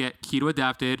body to get keto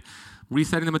adapted,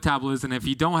 resetting the metabolism. If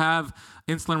you don't have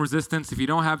insulin resistance, if you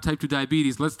don't have type 2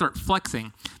 diabetes, let's start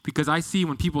flexing. Because I see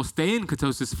when people stay in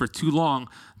ketosis for too long,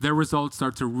 their results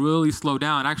start to really slow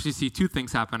down. I actually see two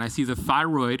things happen. I see the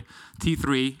thyroid,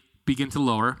 T3, begin to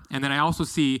lower. And then I also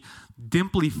see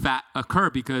dimply fat occur,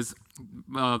 because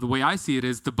the way I see it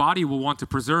is the body will want to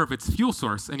preserve its fuel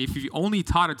source. And if you only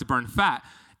taught it to burn fat,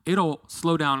 it'll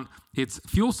slow down its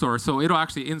fuel source. So it'll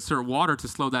actually insert water to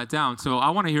slow that down. So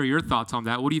I want to hear your thoughts on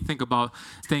that. What do you think about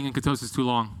staying in ketosis too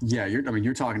long? Yeah,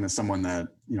 you're talking to someone that,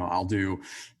 I'll do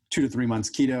 2 to 3 months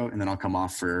keto and then I'll come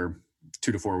off for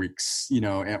 2 to 4 weeks,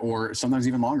 or sometimes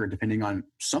even longer, depending on,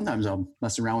 sometimes I'll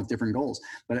mess around with different goals.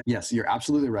 But yes, you're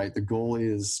absolutely right. The goal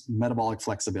is metabolic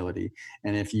flexibility.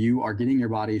 And if you are getting your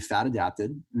body fat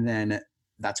adapted, then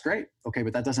that's great. Okay.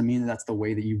 But that doesn't mean that that's the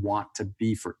way that you want to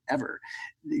be forever.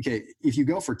 Okay. If you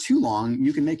go for too long,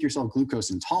 you can make yourself glucose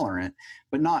intolerant,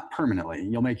 but not permanently.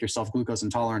 You'll make yourself glucose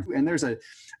intolerant. And there's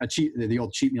the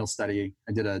old cheat meal study.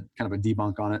 I did a kind of a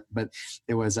debunk on it, but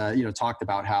it was, talked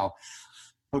about how,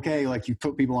 okay, like you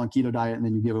put people on keto diet and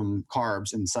then you give them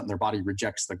carbs and something, their body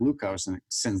rejects the glucose and it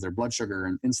sends their blood sugar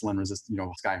and insulin resistance,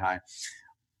 sky high.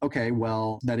 Okay,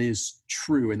 well, that is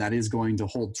true, and that is going to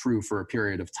hold true for a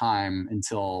period of time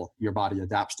until your body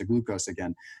adapts to glucose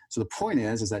again. So the point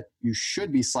is that you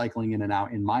should be cycling in and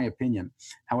out, in my opinion.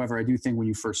 However, I do think when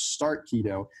you first start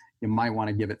keto, you might want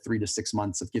to give it 3 to 6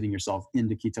 months of getting yourself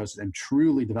into ketosis and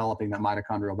truly developing that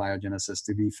mitochondrial biogenesis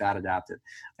to be fat adapted.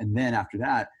 And then after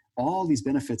that, all these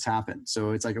benefits happen.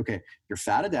 So it's like, okay, you're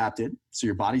fat adapted, so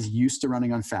your body's used to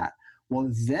running on fat. Well,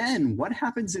 then what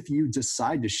happens if you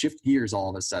decide to shift gears all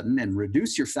of a sudden and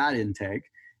reduce your fat intake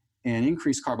and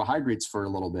increase carbohydrates for a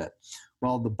little bit?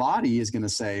 Well, the body is going to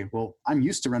say, well, I'm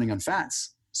used to running on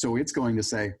fats. So it's going to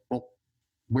say, well,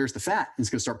 where's the fat? It's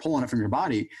going to start pulling it from your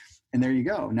body. And there you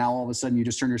go. Now, all of a sudden, you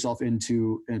just turn yourself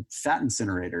into a fat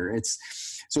incinerator.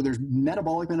 So there's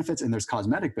metabolic benefits and there's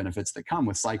cosmetic benefits that come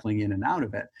with cycling in and out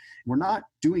of it. We're not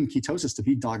doing ketosis to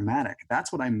be dogmatic.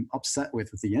 That's what I'm upset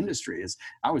with the industry. Is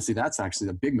I would say that's actually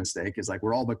the big mistake. Is like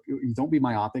don't be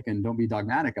myopic and don't be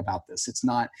dogmatic about this. It's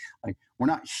not like we're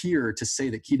not here to say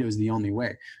that keto is the only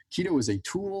way. Keto is a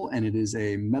tool and it is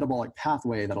a metabolic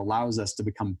pathway that allows us to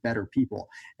become better people.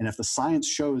 And if the science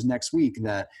shows next week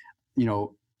that,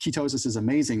 ketosis is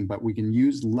amazing, but we can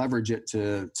leverage it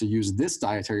to use this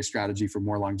dietary strategy for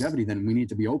more longevity, then we need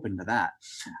to be open to that.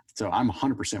 So I'm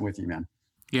 100% with you, man.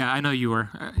 Yeah, I know you were.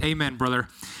 Amen, brother.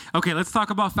 Okay, let's talk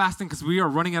about fasting because we are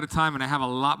running out of time and I have a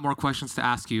lot more questions to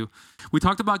ask you. We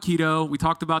talked about keto. We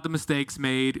talked about the mistakes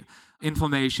made,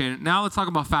 inflammation. Now let's talk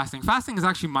about fasting. Fasting is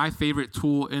actually my favorite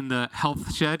tool in the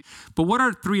health shed. But what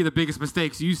are 3 of the biggest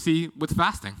mistakes you see with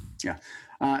fasting? Yeah.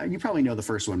 You probably know the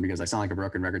first one because I sound like a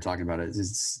broken record talking about it.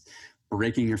 It's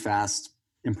breaking your fast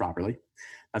improperly.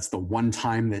 That's the one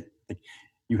time that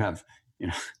you have, you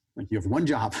have one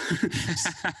job.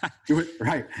 Do it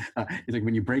right. It's like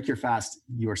when you break your fast,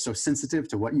 you are so sensitive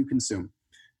to what you consume.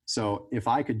 So if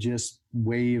I could just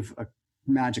wave a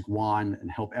magic wand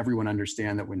and help everyone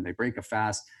understand that when they break a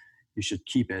fast, you should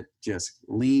keep it just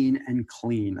lean and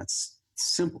clean. That's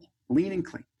simple. Lean and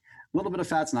clean. A little bit of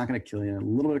fat's not going to kill you. A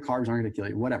little bit of carbs aren't going to kill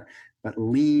you, whatever. But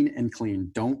lean and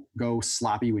clean. Don't go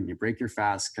sloppy when you break your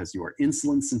fast because you are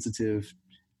insulin sensitive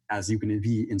as you can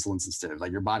be insulin sensitive.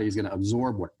 Like your body is going to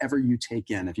absorb whatever you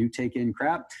take in. If you take in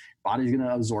crap, body's going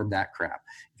to absorb that crap.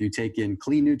 If you take in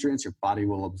clean nutrients, your body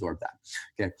will absorb that.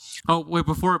 Okay. Oh, wait,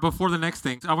 before the next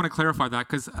thing, I want to clarify that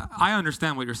because I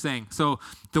understand what you're saying. So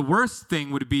the worst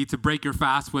thing would be to break your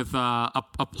fast with a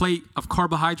plate of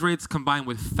carbohydrates combined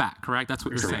with fat, correct? That's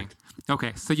what you're saying.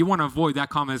 Okay, so you want to avoid that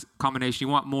combination.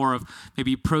 You want more of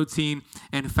maybe protein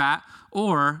and fat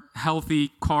or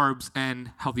healthy carbs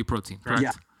and healthy protein, correct?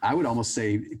 Yeah, I would almost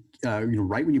say,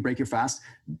 right when you break your fast,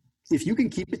 if you can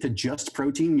keep it to just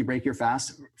protein, you break your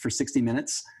fast for 60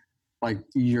 minutes, like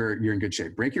you're in good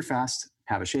shape. Break your fast,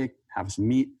 have a shake, have some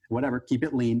meat, whatever, keep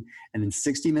it lean. And then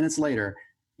 60 minutes later,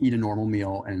 eat a normal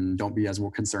meal and don't be as well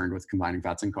concerned with combining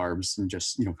fats and carbs and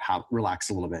just,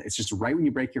 relax a little bit. It's just right when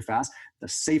you break your fast, the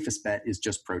safest bet is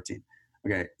just protein.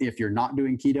 Okay. If you're not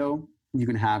doing keto, you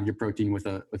can have your protein with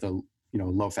a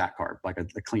low fat carb, like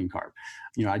a clean carb.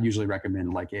 I'd usually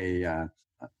recommend like a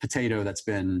potato that's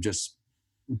been just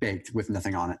baked with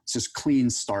nothing on it. It's just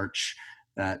clean starch.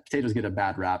 Potatoes get a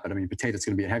bad rap, but potatoes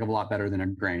going to be a heck of a lot better than a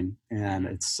grain. And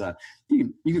it's,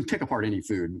 you can pick apart any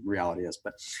food, reality is,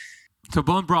 but so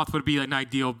bone broth would be an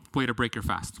ideal way to break your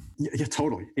fast. Yeah,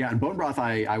 totally. Yeah. And bone broth,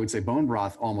 I would say bone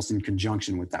broth almost in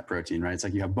conjunction with that protein, right? It's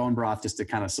like you have bone broth just to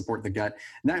kind of support the gut.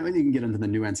 Now you can get into the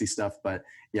nuancy stuff, but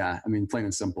yeah, plain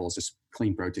and simple is just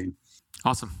clean protein.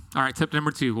 Awesome. All right. Tip number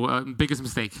 2, biggest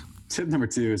mistake. Tip number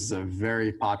 2 is a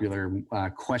very popular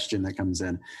question that comes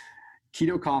in.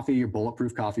 Keto coffee or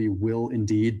bulletproof coffee will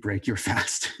indeed break your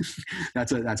fast.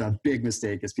 That's a big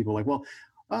mistake is people are like,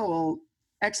 well,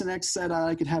 X and X said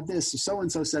I could have this.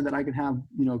 So-and-so said that I could have,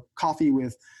 coffee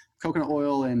with coconut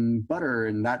oil and butter,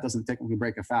 and that doesn't technically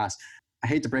break a fast. I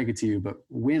hate to break it to you, but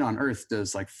when on earth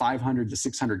does like 500 to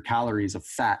 600 calories of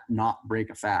fat not break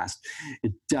a fast?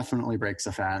 It definitely breaks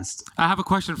a fast. I have a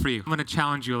question for you. I'm going to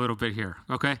challenge you a little bit here,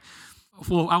 okay?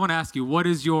 Well, I want to ask you, what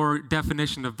is your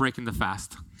definition of breaking the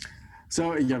fast?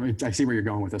 So I see where you're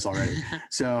going with this already.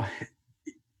 So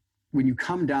when you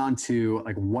come down to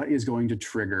like what is going to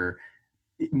trigger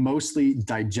mostly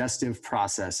digestive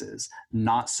processes,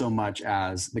 not so much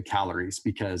as the calories,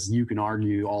 because you can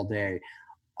argue all day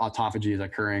autophagy is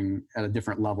occurring at a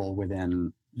different level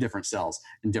within different cells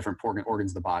and different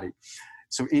organs of the body.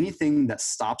 So anything that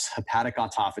stops hepatic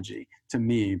autophagy, to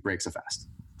me, breaks a fast.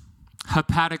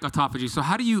 Hepatic autophagy. So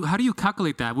how do you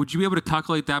calculate that? Would you be able to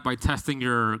calculate that by testing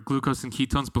your glucose and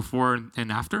ketones before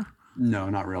and after? No,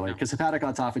 not really. Because hepatic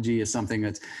autophagy is something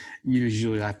that you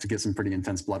usually have to get some pretty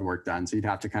intense blood work done. So you'd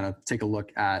have to kind of take a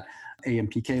look at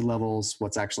AMPK levels,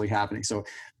 what's actually happening. So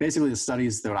basically the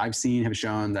studies that I've seen have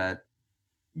shown that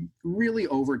really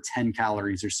over 10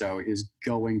 calories or so is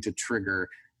going to trigger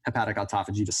hepatic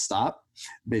autophagy to stop,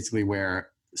 basically where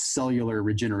cellular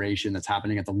regeneration that's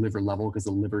happening at the liver level because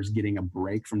the liver is getting a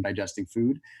break from digesting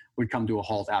food would come to a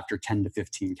halt after 10 to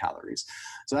 15 calories.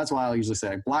 So that's why I'll usually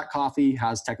say black coffee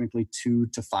has technically 2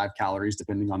 to 5 calories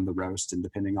depending on the roast and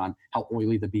depending on how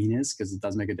oily the bean is, because it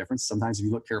does make a difference. Sometimes if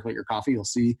you look carefully at your coffee, you'll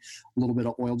see a little bit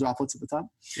of oil droplets at the top.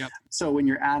 Yep. So when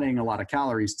you're adding a lot of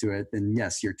calories to it, then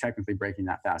yes, you're technically breaking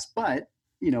that fast. But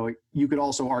you could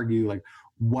also argue like,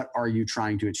 what are you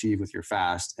trying to achieve with your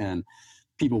fast? And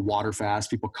people water fast,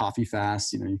 people coffee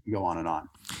fast, you can go on and on.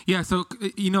 Yeah. So,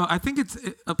 I think it's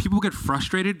people get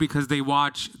frustrated because they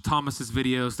watch Thomas's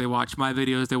videos, they watch my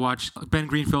videos, they watch Ben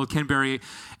Greenfield, Ken Berry,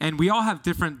 and we all have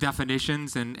different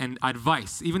definitions and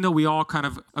advice. Even though we all kind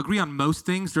of agree on most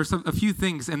things, there's a few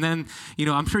things. And then,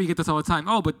 I'm sure you get this all the time.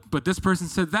 Oh, but this person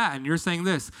said that and you're saying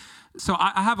this. So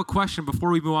I have a question before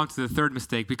we move on to the third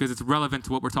mistake, because it's relevant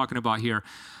to what we're talking about here.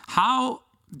 How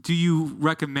do you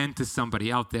recommend to somebody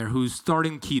out there who's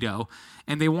starting keto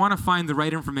and they want to find the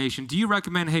right information? Do you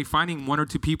recommend, hey, finding one or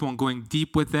two people and going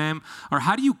deep with them? Or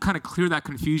how do you kind of clear that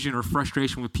confusion or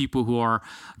frustration with people who are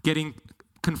getting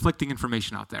conflicting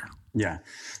information out there? Yeah.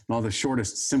 Well, the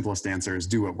shortest, simplest answer is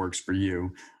do what works for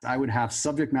you. I would have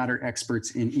subject matter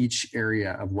experts in each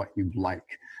area of what you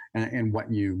like and what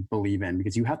you believe in,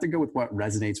 because you have to go with what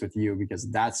resonates with you,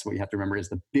 because that's what you have to remember is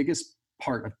the biggest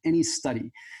part of any study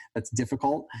that's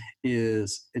difficult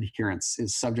is adherence,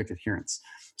 is subject adherence.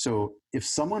 So if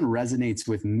someone resonates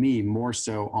with me more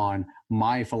so on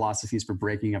my philosophies for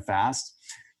breaking a fast,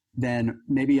 then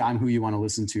maybe I'm who you want to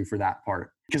listen to for that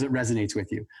part because it resonates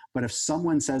with you. But if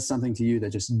someone says something to you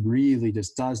that just really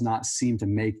just does not seem to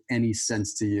make any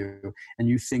sense to you, and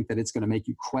you think that it's going to make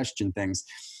you question things,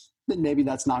 then maybe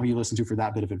that's not who you listen to for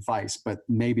that bit of advice. But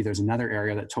maybe there's another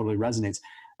area that totally resonates.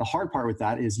 The hard part with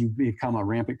that is you become a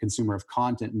rampant consumer of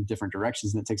content in different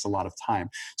directions, and it takes a lot of time.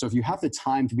 So if you have the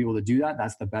time to be able to do that,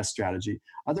 that's the best strategy.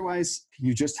 Otherwise,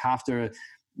 you just have to,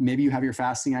 maybe you have your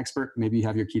fasting expert, maybe you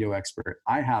have your keto expert.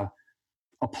 I have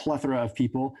a plethora of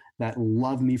people that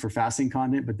love me for fasting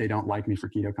content, but they don't like me for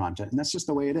keto content. And that's just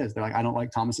the way it is. They're like, I don't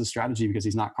like Thomas's strategy because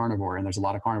he's not carnivore. And there's a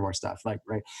lot of carnivore stuff, right?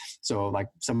 So like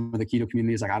some of the keto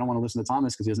community is like, I don't want to listen to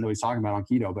Thomas because he doesn't know what he's talking about on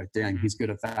keto, but dang, he's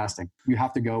good at fasting. You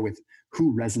have to go with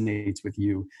who resonates with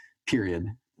you, period.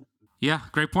 Yeah,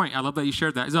 great point. I love that you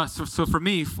shared that. So for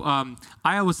me,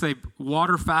 I always say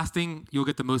water fasting, you'll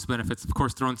get the most benefits. Of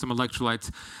course, throw in some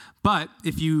electrolytes. But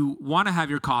if you want to have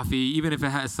your coffee, even if it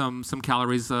has some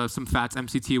calories, some fats,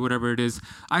 MCT, whatever it is,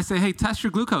 I say, hey, test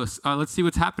your glucose. Let's see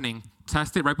what's happening.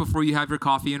 Test it right before you have your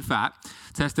coffee and fat.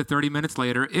 Test it 30 minutes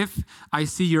later. If I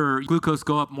see your glucose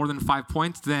go up more than 5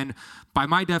 points, then by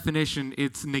my definition,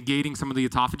 it's negating some of the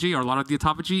autophagy or a lot of the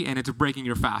autophagy, and it's breaking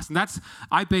your fast. And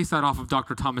I base that off of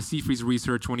Dr. Thomas Seyfried's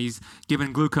research when he's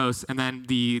given glucose and then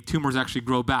the tumors actually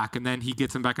grow back, and then he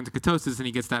gets them back into ketosis and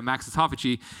he gets that max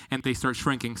autophagy and they start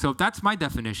shrinking. So that's my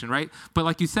definition, right? But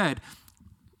like you said,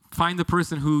 find the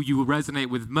person who you resonate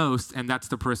with most, and that's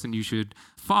the person you should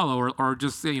follow, or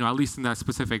just, at least in that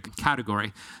specific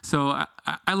category. So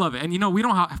I love it. And, we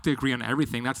don't have to agree on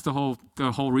everything. That's the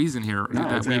whole reason here.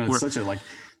 No,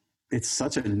 it's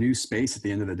such a new space at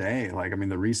the end of the day.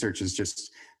 The research is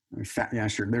just, yeah,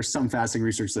 sure. There's some fasting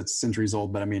research that's centuries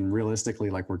old, but realistically,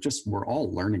 we're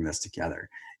all learning this together,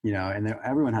 and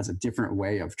everyone has a different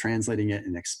way of translating it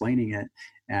and explaining it.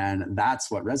 And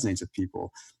that's what resonates with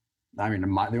people.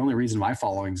 The only reason my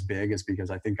following's big is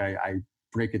because I think I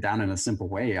break it down in a simple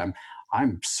way.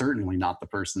 I'm certainly not the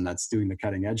person that's doing the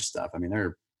cutting edge stuff.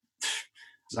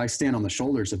 I stand on the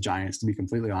shoulders of giants, to be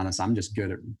completely honest. I'm just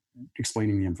good at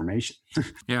explaining the information.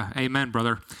 Yeah. Amen,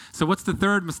 brother. So what's the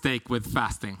third mistake with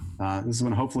fasting? This is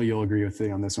when hopefully you'll agree with me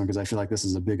on this one, because I feel like this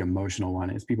is a big emotional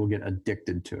one, is people get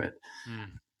addicted to it.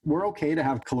 We're okay to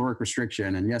have caloric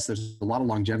restriction. And yes, there's a lot of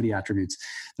longevity attributes.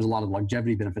 There's a lot of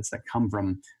longevity benefits that come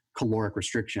from caloric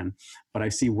restriction, but I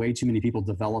see way too many people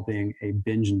developing a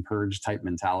binge and purge type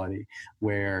mentality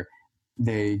where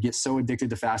they get so addicted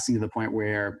to fasting to the point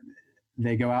where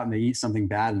they go out and they eat something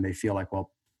bad and they feel like,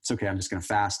 well, it's okay, I'm just going to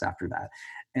fast after that.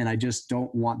 And I just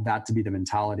don't want that to be the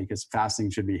mentality, because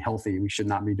fasting should be healthy. We should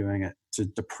not be doing it to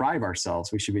deprive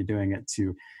ourselves. We should be doing it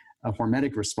to a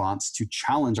hormetic response, to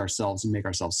challenge ourselves and make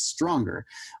ourselves stronger.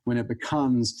 When it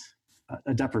becomes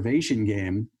a deprivation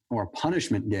game or a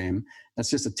punishment game, that's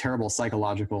just a terrible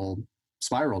psychological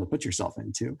spiral to put yourself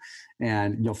into.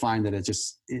 And you'll find that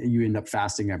you end up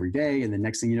fasting every day. And the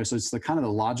next thing you know, so it's the kind of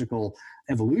the logical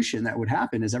evolution that would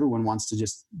happen is everyone wants to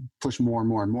just push more and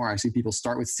more and more. I see people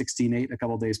start with 16-8 a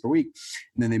couple of days per week,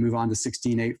 and then they move on to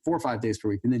 16-8 4 or 5 days per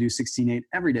week. Then they do 16-8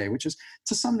 every day, which is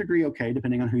to some degree okay,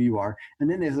 depending on who you are. And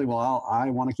then they say, well, I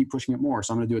want to keep pushing it more,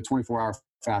 so I'm going to do a 24-hour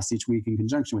fast each week in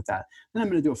conjunction with that. Then I'm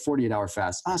going to do a 48-hour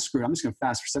fast. Screw it, I'm just going to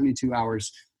fast for 72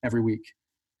 hours every week.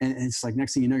 And it's like,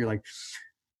 next thing you know, you're like,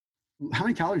 how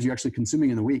many calories are you actually consuming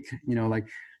in the week?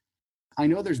 I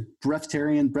know there's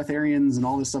breatharians and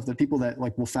all this stuff that people that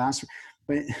will fast,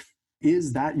 but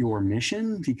is that your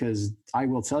mission? Because I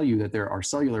will tell you that there are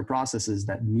cellular processes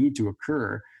that need to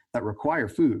occur that require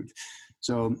food.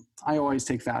 So I always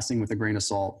take fasting with a grain of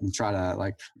salt and try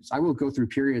to I will go through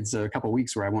periods, a couple of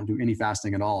weeks where I won't do any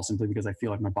fasting at all, simply because I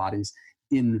feel like my body's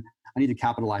I need to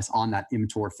capitalize on that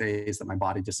mTOR phase that my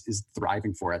body just is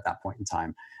thriving for at that point in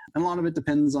time. And a lot of it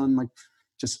depends on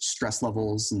just stress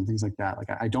levels and things like that.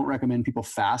 I don't recommend people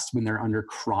fast when they're under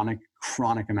chronic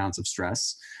amounts of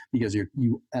stress, because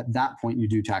you at that point you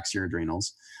do tax your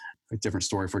adrenals. A different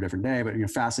story for a different day, but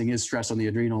fasting is stress on the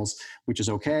adrenals, which is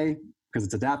okay because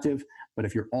it's adaptive. But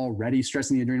if you're already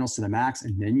stressing the adrenals to the max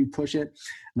and then you push it,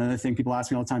 another thing people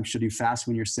ask me all the time, should you fast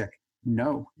when you're sick?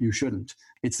 No, you shouldn't.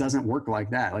 It doesn't work like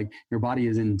that. Your body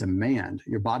is in demand.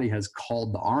 Your body has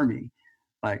called the army.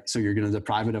 So you're going to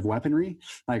deprive it of weaponry?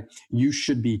 You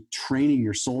should be training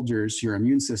your soldiers, your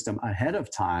immune system ahead of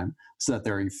time so that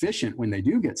they're efficient when they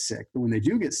do get sick. But when they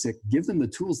do get sick, give them the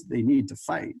tools that they need to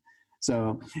fight.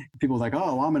 So people are like,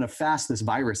 oh, well, I'm going to fast this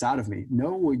virus out of me.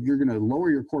 No, you're going to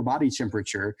lower your core body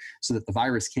temperature so that the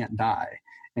virus can't die.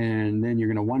 And then you're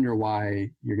going to wonder why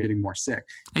you're getting more sick.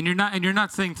 And you're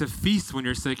not saying to feast when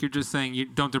you're sick. You're just saying you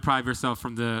don't deprive yourself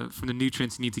from the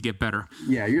nutrients you need to get better.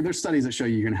 Yeah, there's studies that show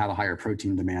you're going to have a higher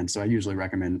protein demand. So I usually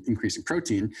recommend increasing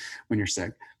protein when you're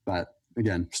sick. But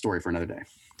again, story for another day.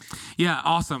 Yeah,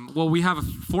 awesome. Well, we have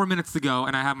 4 minutes to go,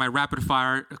 and I have my rapid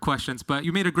fire questions. But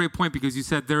you made a great point, because you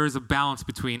said there is a balance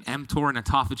between mTOR and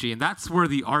autophagy, and that's where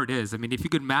the art is. I mean, if you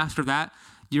could master that,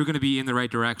 you're going to be in the right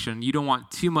direction. You don't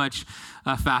want too much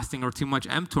fasting or too much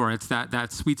mTOR. It's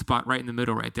that sweet spot right in the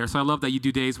middle right there. So I love that you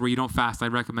do days where you don't fast. I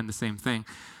recommend the same thing.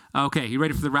 Okay, you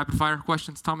ready for the rapid fire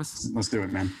questions, Thomas? Let's do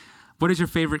it, man. What is your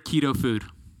favorite keto food?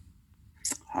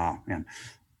 Oh, man.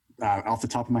 Off the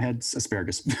top of my head,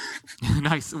 asparagus.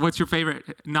 Nice. What's your favorite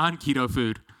non-keto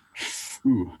food?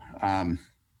 Ooh,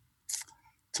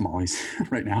 tamales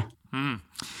right now.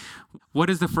 What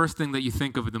is the first thing that you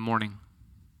think of in the morning?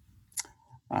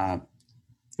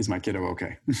 Is my kiddo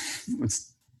okay?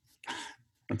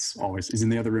 That's always, he's in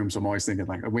the other room. So I'm always thinking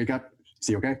I wake up, is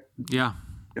he okay? Yeah.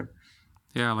 Yep.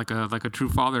 Yeah. Like a true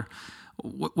father.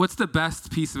 What's the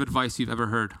best piece of advice you've ever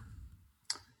heard?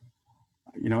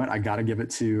 You know what? I got to give it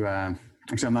to,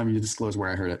 actually, I'm not going to disclose where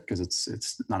I heard it because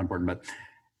it's not important, but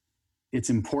it's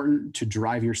important to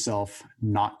drive yourself,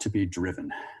 not to be driven.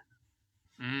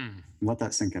 Let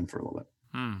that sink in for a little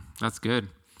bit. That's good.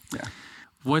 Yeah.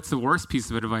 What's the worst piece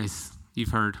of advice you've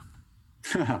heard?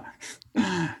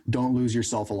 Don't lose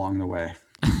yourself along the way.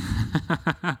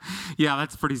 Yeah,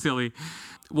 that's pretty silly.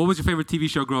 What was your favorite TV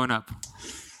show growing up?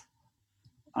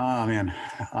 Oh, man.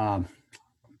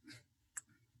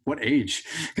 What age?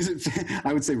 Because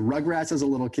I would say Rugrats as a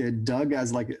little kid, Doug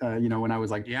as when I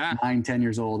was 9, 10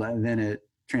 years old, and then it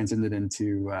transcended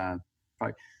into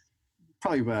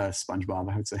probably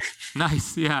SpongeBob, I would say.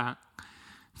 Nice, yeah.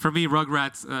 For me,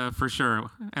 Rugrats for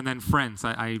sure, and then Friends.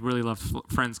 I really loved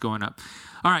Friends growing up.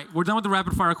 All right, we're done with the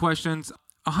rapid fire questions.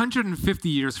 150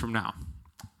 years from now,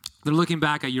 they're looking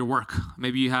back at your work.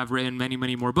 Maybe you have written many,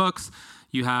 many more books.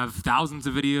 You have thousands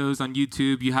of videos on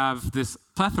YouTube. You have this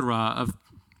plethora of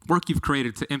work you've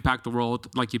created to impact the world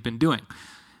like you've been doing.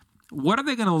 What are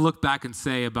they going to look back and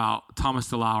say about Thomas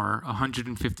DeLauer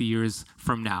 150 years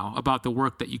from now, about the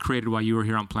work that you created while you were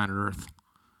here on planet Earth?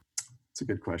 That's a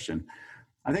good question.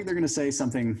 I think they're going to say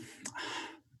something,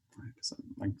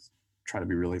 try to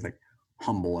be really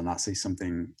humble and not say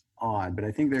something odd, but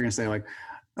I think they're going to say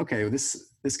okay,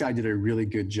 this guy did a really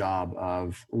good job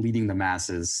of leading the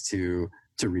masses to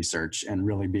research and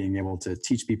really being able to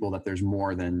teach people that there's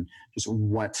more than just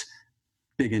what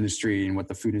big industry and what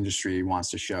the food industry wants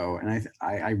to show. And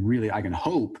I can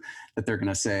hope that they're going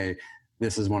to say,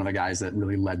 this is one of the guys that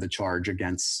really led the charge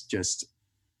against just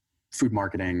food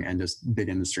marketing and just big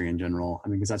industry in general. I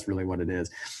mean, because that's really what it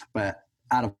is. But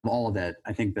out of all of that,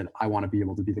 I think that I want to be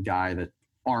able to be the guy that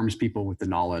arms people with the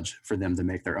knowledge for them to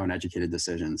make their own educated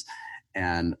decisions.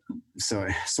 And so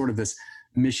sort of this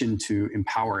mission to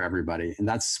empower everybody. And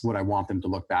that's what I want them to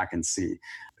look back and see.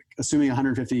 Assuming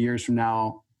 150 years from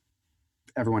now,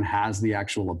 everyone has the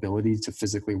actual ability to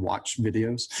physically watch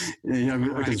videos,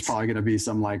 because it's probably going to be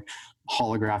some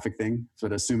holographic thing.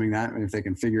 But assuming that, if they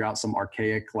can figure out some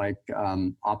archaic,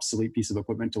 obsolete piece of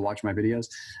equipment to watch my videos,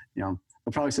 they'll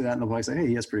probably say that, and they'll probably say, hey,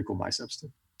 he has pretty cool biceps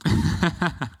too.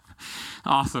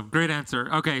 Awesome. Great answer.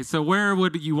 Okay. So where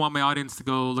would you want my audience to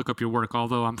go look up your work?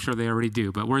 Although I'm sure they already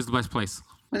do, but where's the best place?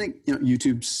 I think,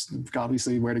 YouTube's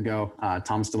obviously where to go.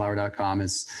 ThomasDeLauer.com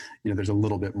is, there's a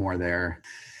little bit more there.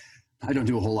 I don't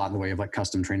do a whole lot in the way of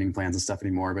custom training plans and stuff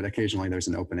anymore, but occasionally there's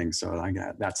an opening. So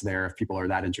that's there if people are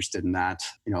that interested in that.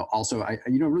 Also, I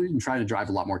really been trying to drive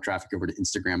a lot more traffic over to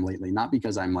Instagram lately, not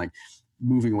because I'm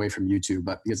moving away from YouTube,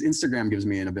 but because Instagram gives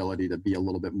me an ability to be a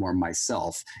little bit more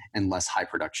myself and less high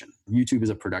production. YouTube is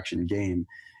a production game.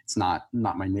 It's not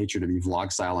my nature to be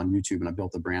vlog style on YouTube, and I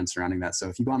built a brand surrounding that. So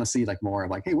if you want to see like more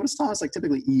of like, hey, what does Thomas like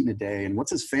typically eat in a day, and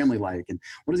what's his family like, and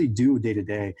what does he do day to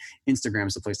day, Instagram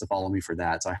is the place to follow me for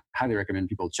that. So I highly recommend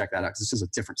people check that out because it's just a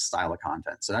different style of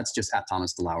content. So that's just at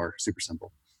Thomas DeLauer, super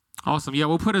simple. Awesome. Yeah,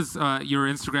 we'll put your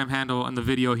Instagram handle in the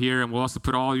video here, and we'll also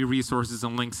put all your resources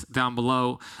and links down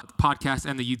below, the podcast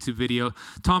and the YouTube video.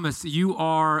 Thomas, you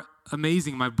are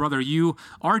amazing, my brother. You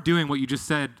are doing what you just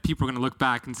said. People are going to look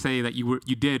back and say that you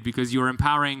did, because you're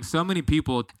empowering so many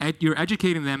people. You're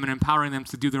educating them and empowering them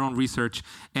to do their own research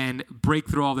and break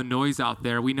through all the noise out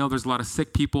there. We know there's a lot of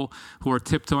sick people who are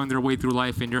tiptoeing their way through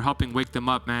life, and you're helping wake them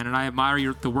up, man. And I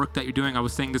admire the work that you're doing. I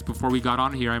was saying this before we got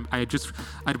on here. I just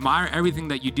admire everything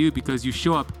that you do, because you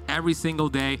show up every single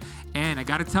day. And I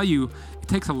got to tell you, it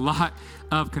takes a lot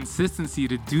of consistency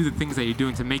to do the things that you're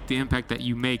doing to make the impact that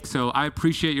you make. So I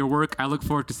appreciate your work. I look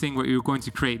forward to seeing what you're going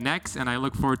to create next, and I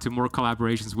look forward to more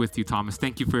collaborations with you, Thomas.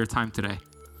 Thank you for your time today.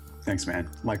 Thanks, man.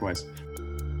 Likewise.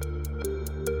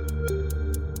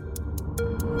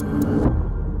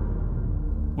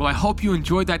 Well, I hope you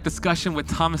enjoyed that discussion with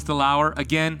Thomas DeLauer.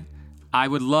 Again, I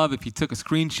would love if you took a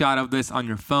screenshot of this on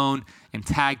your phone and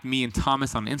tagged me and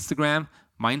Thomas on Instagram.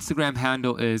 My Instagram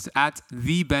handle is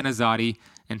 @TheBenazati,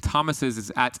 and Thomas's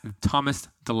is @Thomas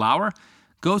DeLauer.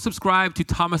 Go subscribe to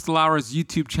Thomas DeLauer's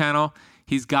YouTube channel.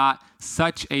 He's got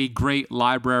such a great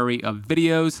library of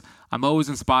videos. I'm always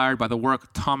inspired by the work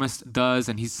Thomas does,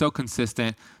 and he's so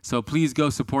consistent. So please go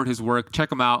support his work.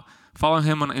 Check him out. Follow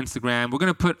him on Instagram. We're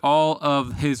going to put all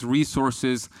of his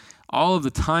resources, all of the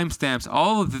timestamps,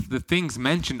 all of the things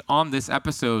mentioned on this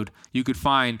episode you could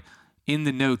find in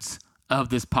the notes of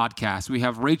this podcast. We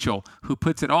have Rachel, who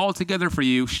puts it all together for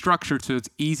you, structured so it's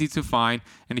easy to find.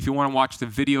 And if you want to watch the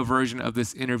video version of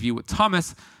this interview with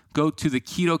Thomas, go to the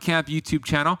Keto Camp YouTube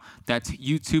channel. That's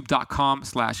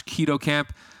youtube.com/KetoCamp.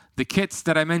 The kits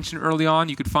that I mentioned early on,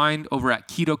 you could find over at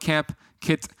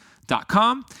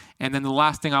KetoCampKit.com. And then the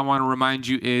last thing I want to remind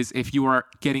you is, if you are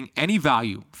getting any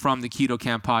value from the Keto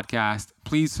Camp podcast,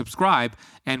 please subscribe,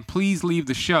 and please leave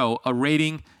the show a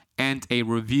rating and a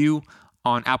review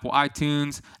on Apple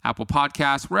iTunes, Apple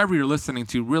Podcasts, wherever you're listening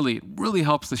to. Really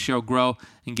helps the show grow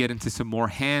and get into some more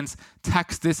hands.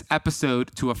 Text this episode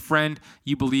to a friend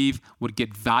you believe would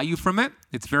get value from it.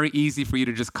 It's very easy for you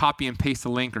to just copy and paste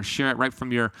the link or share it right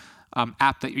from your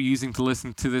app that you're using to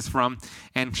listen to this from,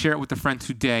 and share it with a friend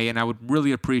today, and I would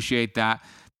really appreciate that.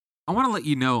 I want to let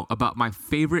you know about my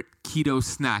favorite keto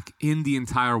snack in the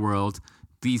entire world,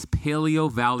 these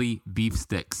Paleo Valley beef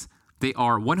sticks. They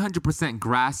are 100%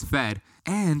 grass-fed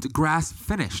and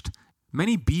grass-finished.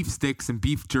 Many beef sticks and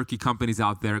beef jerky companies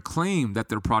out there claim that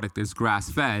their product is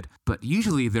grass-fed, but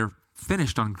usually they're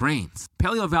finished on grains.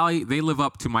 Paleo Valley, they live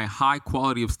up to my high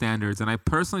quality of standards, and I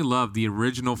personally love the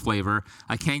original flavor.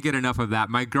 I can't get enough of that.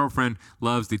 My girlfriend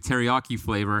loves the teriyaki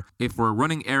flavor. If we're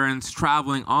running errands,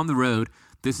 traveling on the road,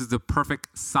 this is the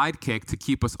perfect sidekick to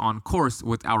keep us on course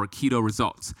with our keto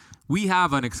results. We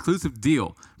have an exclusive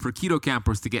deal for keto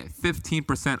campers to get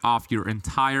 15% off your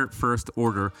entire first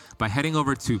order by heading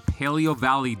over to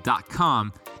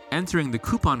paleovalley.com, entering the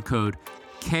coupon code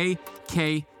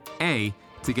KKA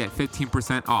to get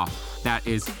 15% off. That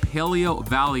is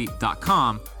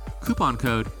paleovalley.com, coupon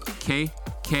code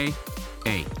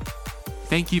KKA.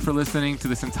 Thank you for listening to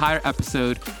this entire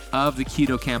episode of the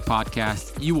Keto Camp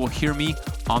podcast. You will hear me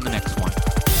on the next one.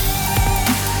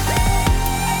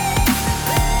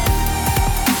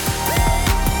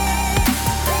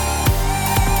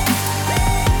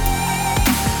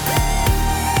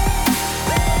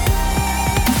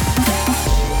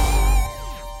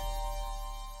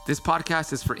 This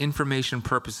podcast is for information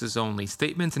purposes only.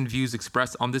 Statements and views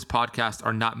expressed on this podcast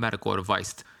are not medical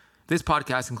advice. This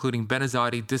podcast, including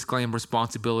Benazati, disclaim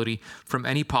responsibility from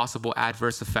any possible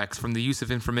adverse effects from the use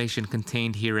of information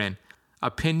contained herein.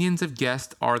 Opinions of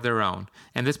guests are their own,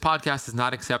 and this podcast does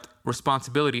not accept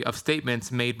responsibility of statements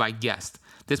made by guests.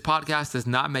 This podcast does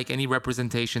not make any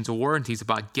representations or warranties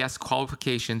about guest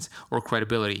qualifications or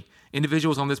credibility.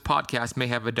 Individuals on this podcast may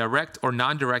have a direct or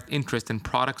non-direct interest in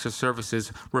products or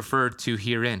services referred to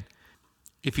herein.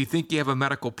 If you think you have a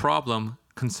medical problem,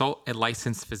 consult a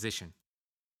licensed physician.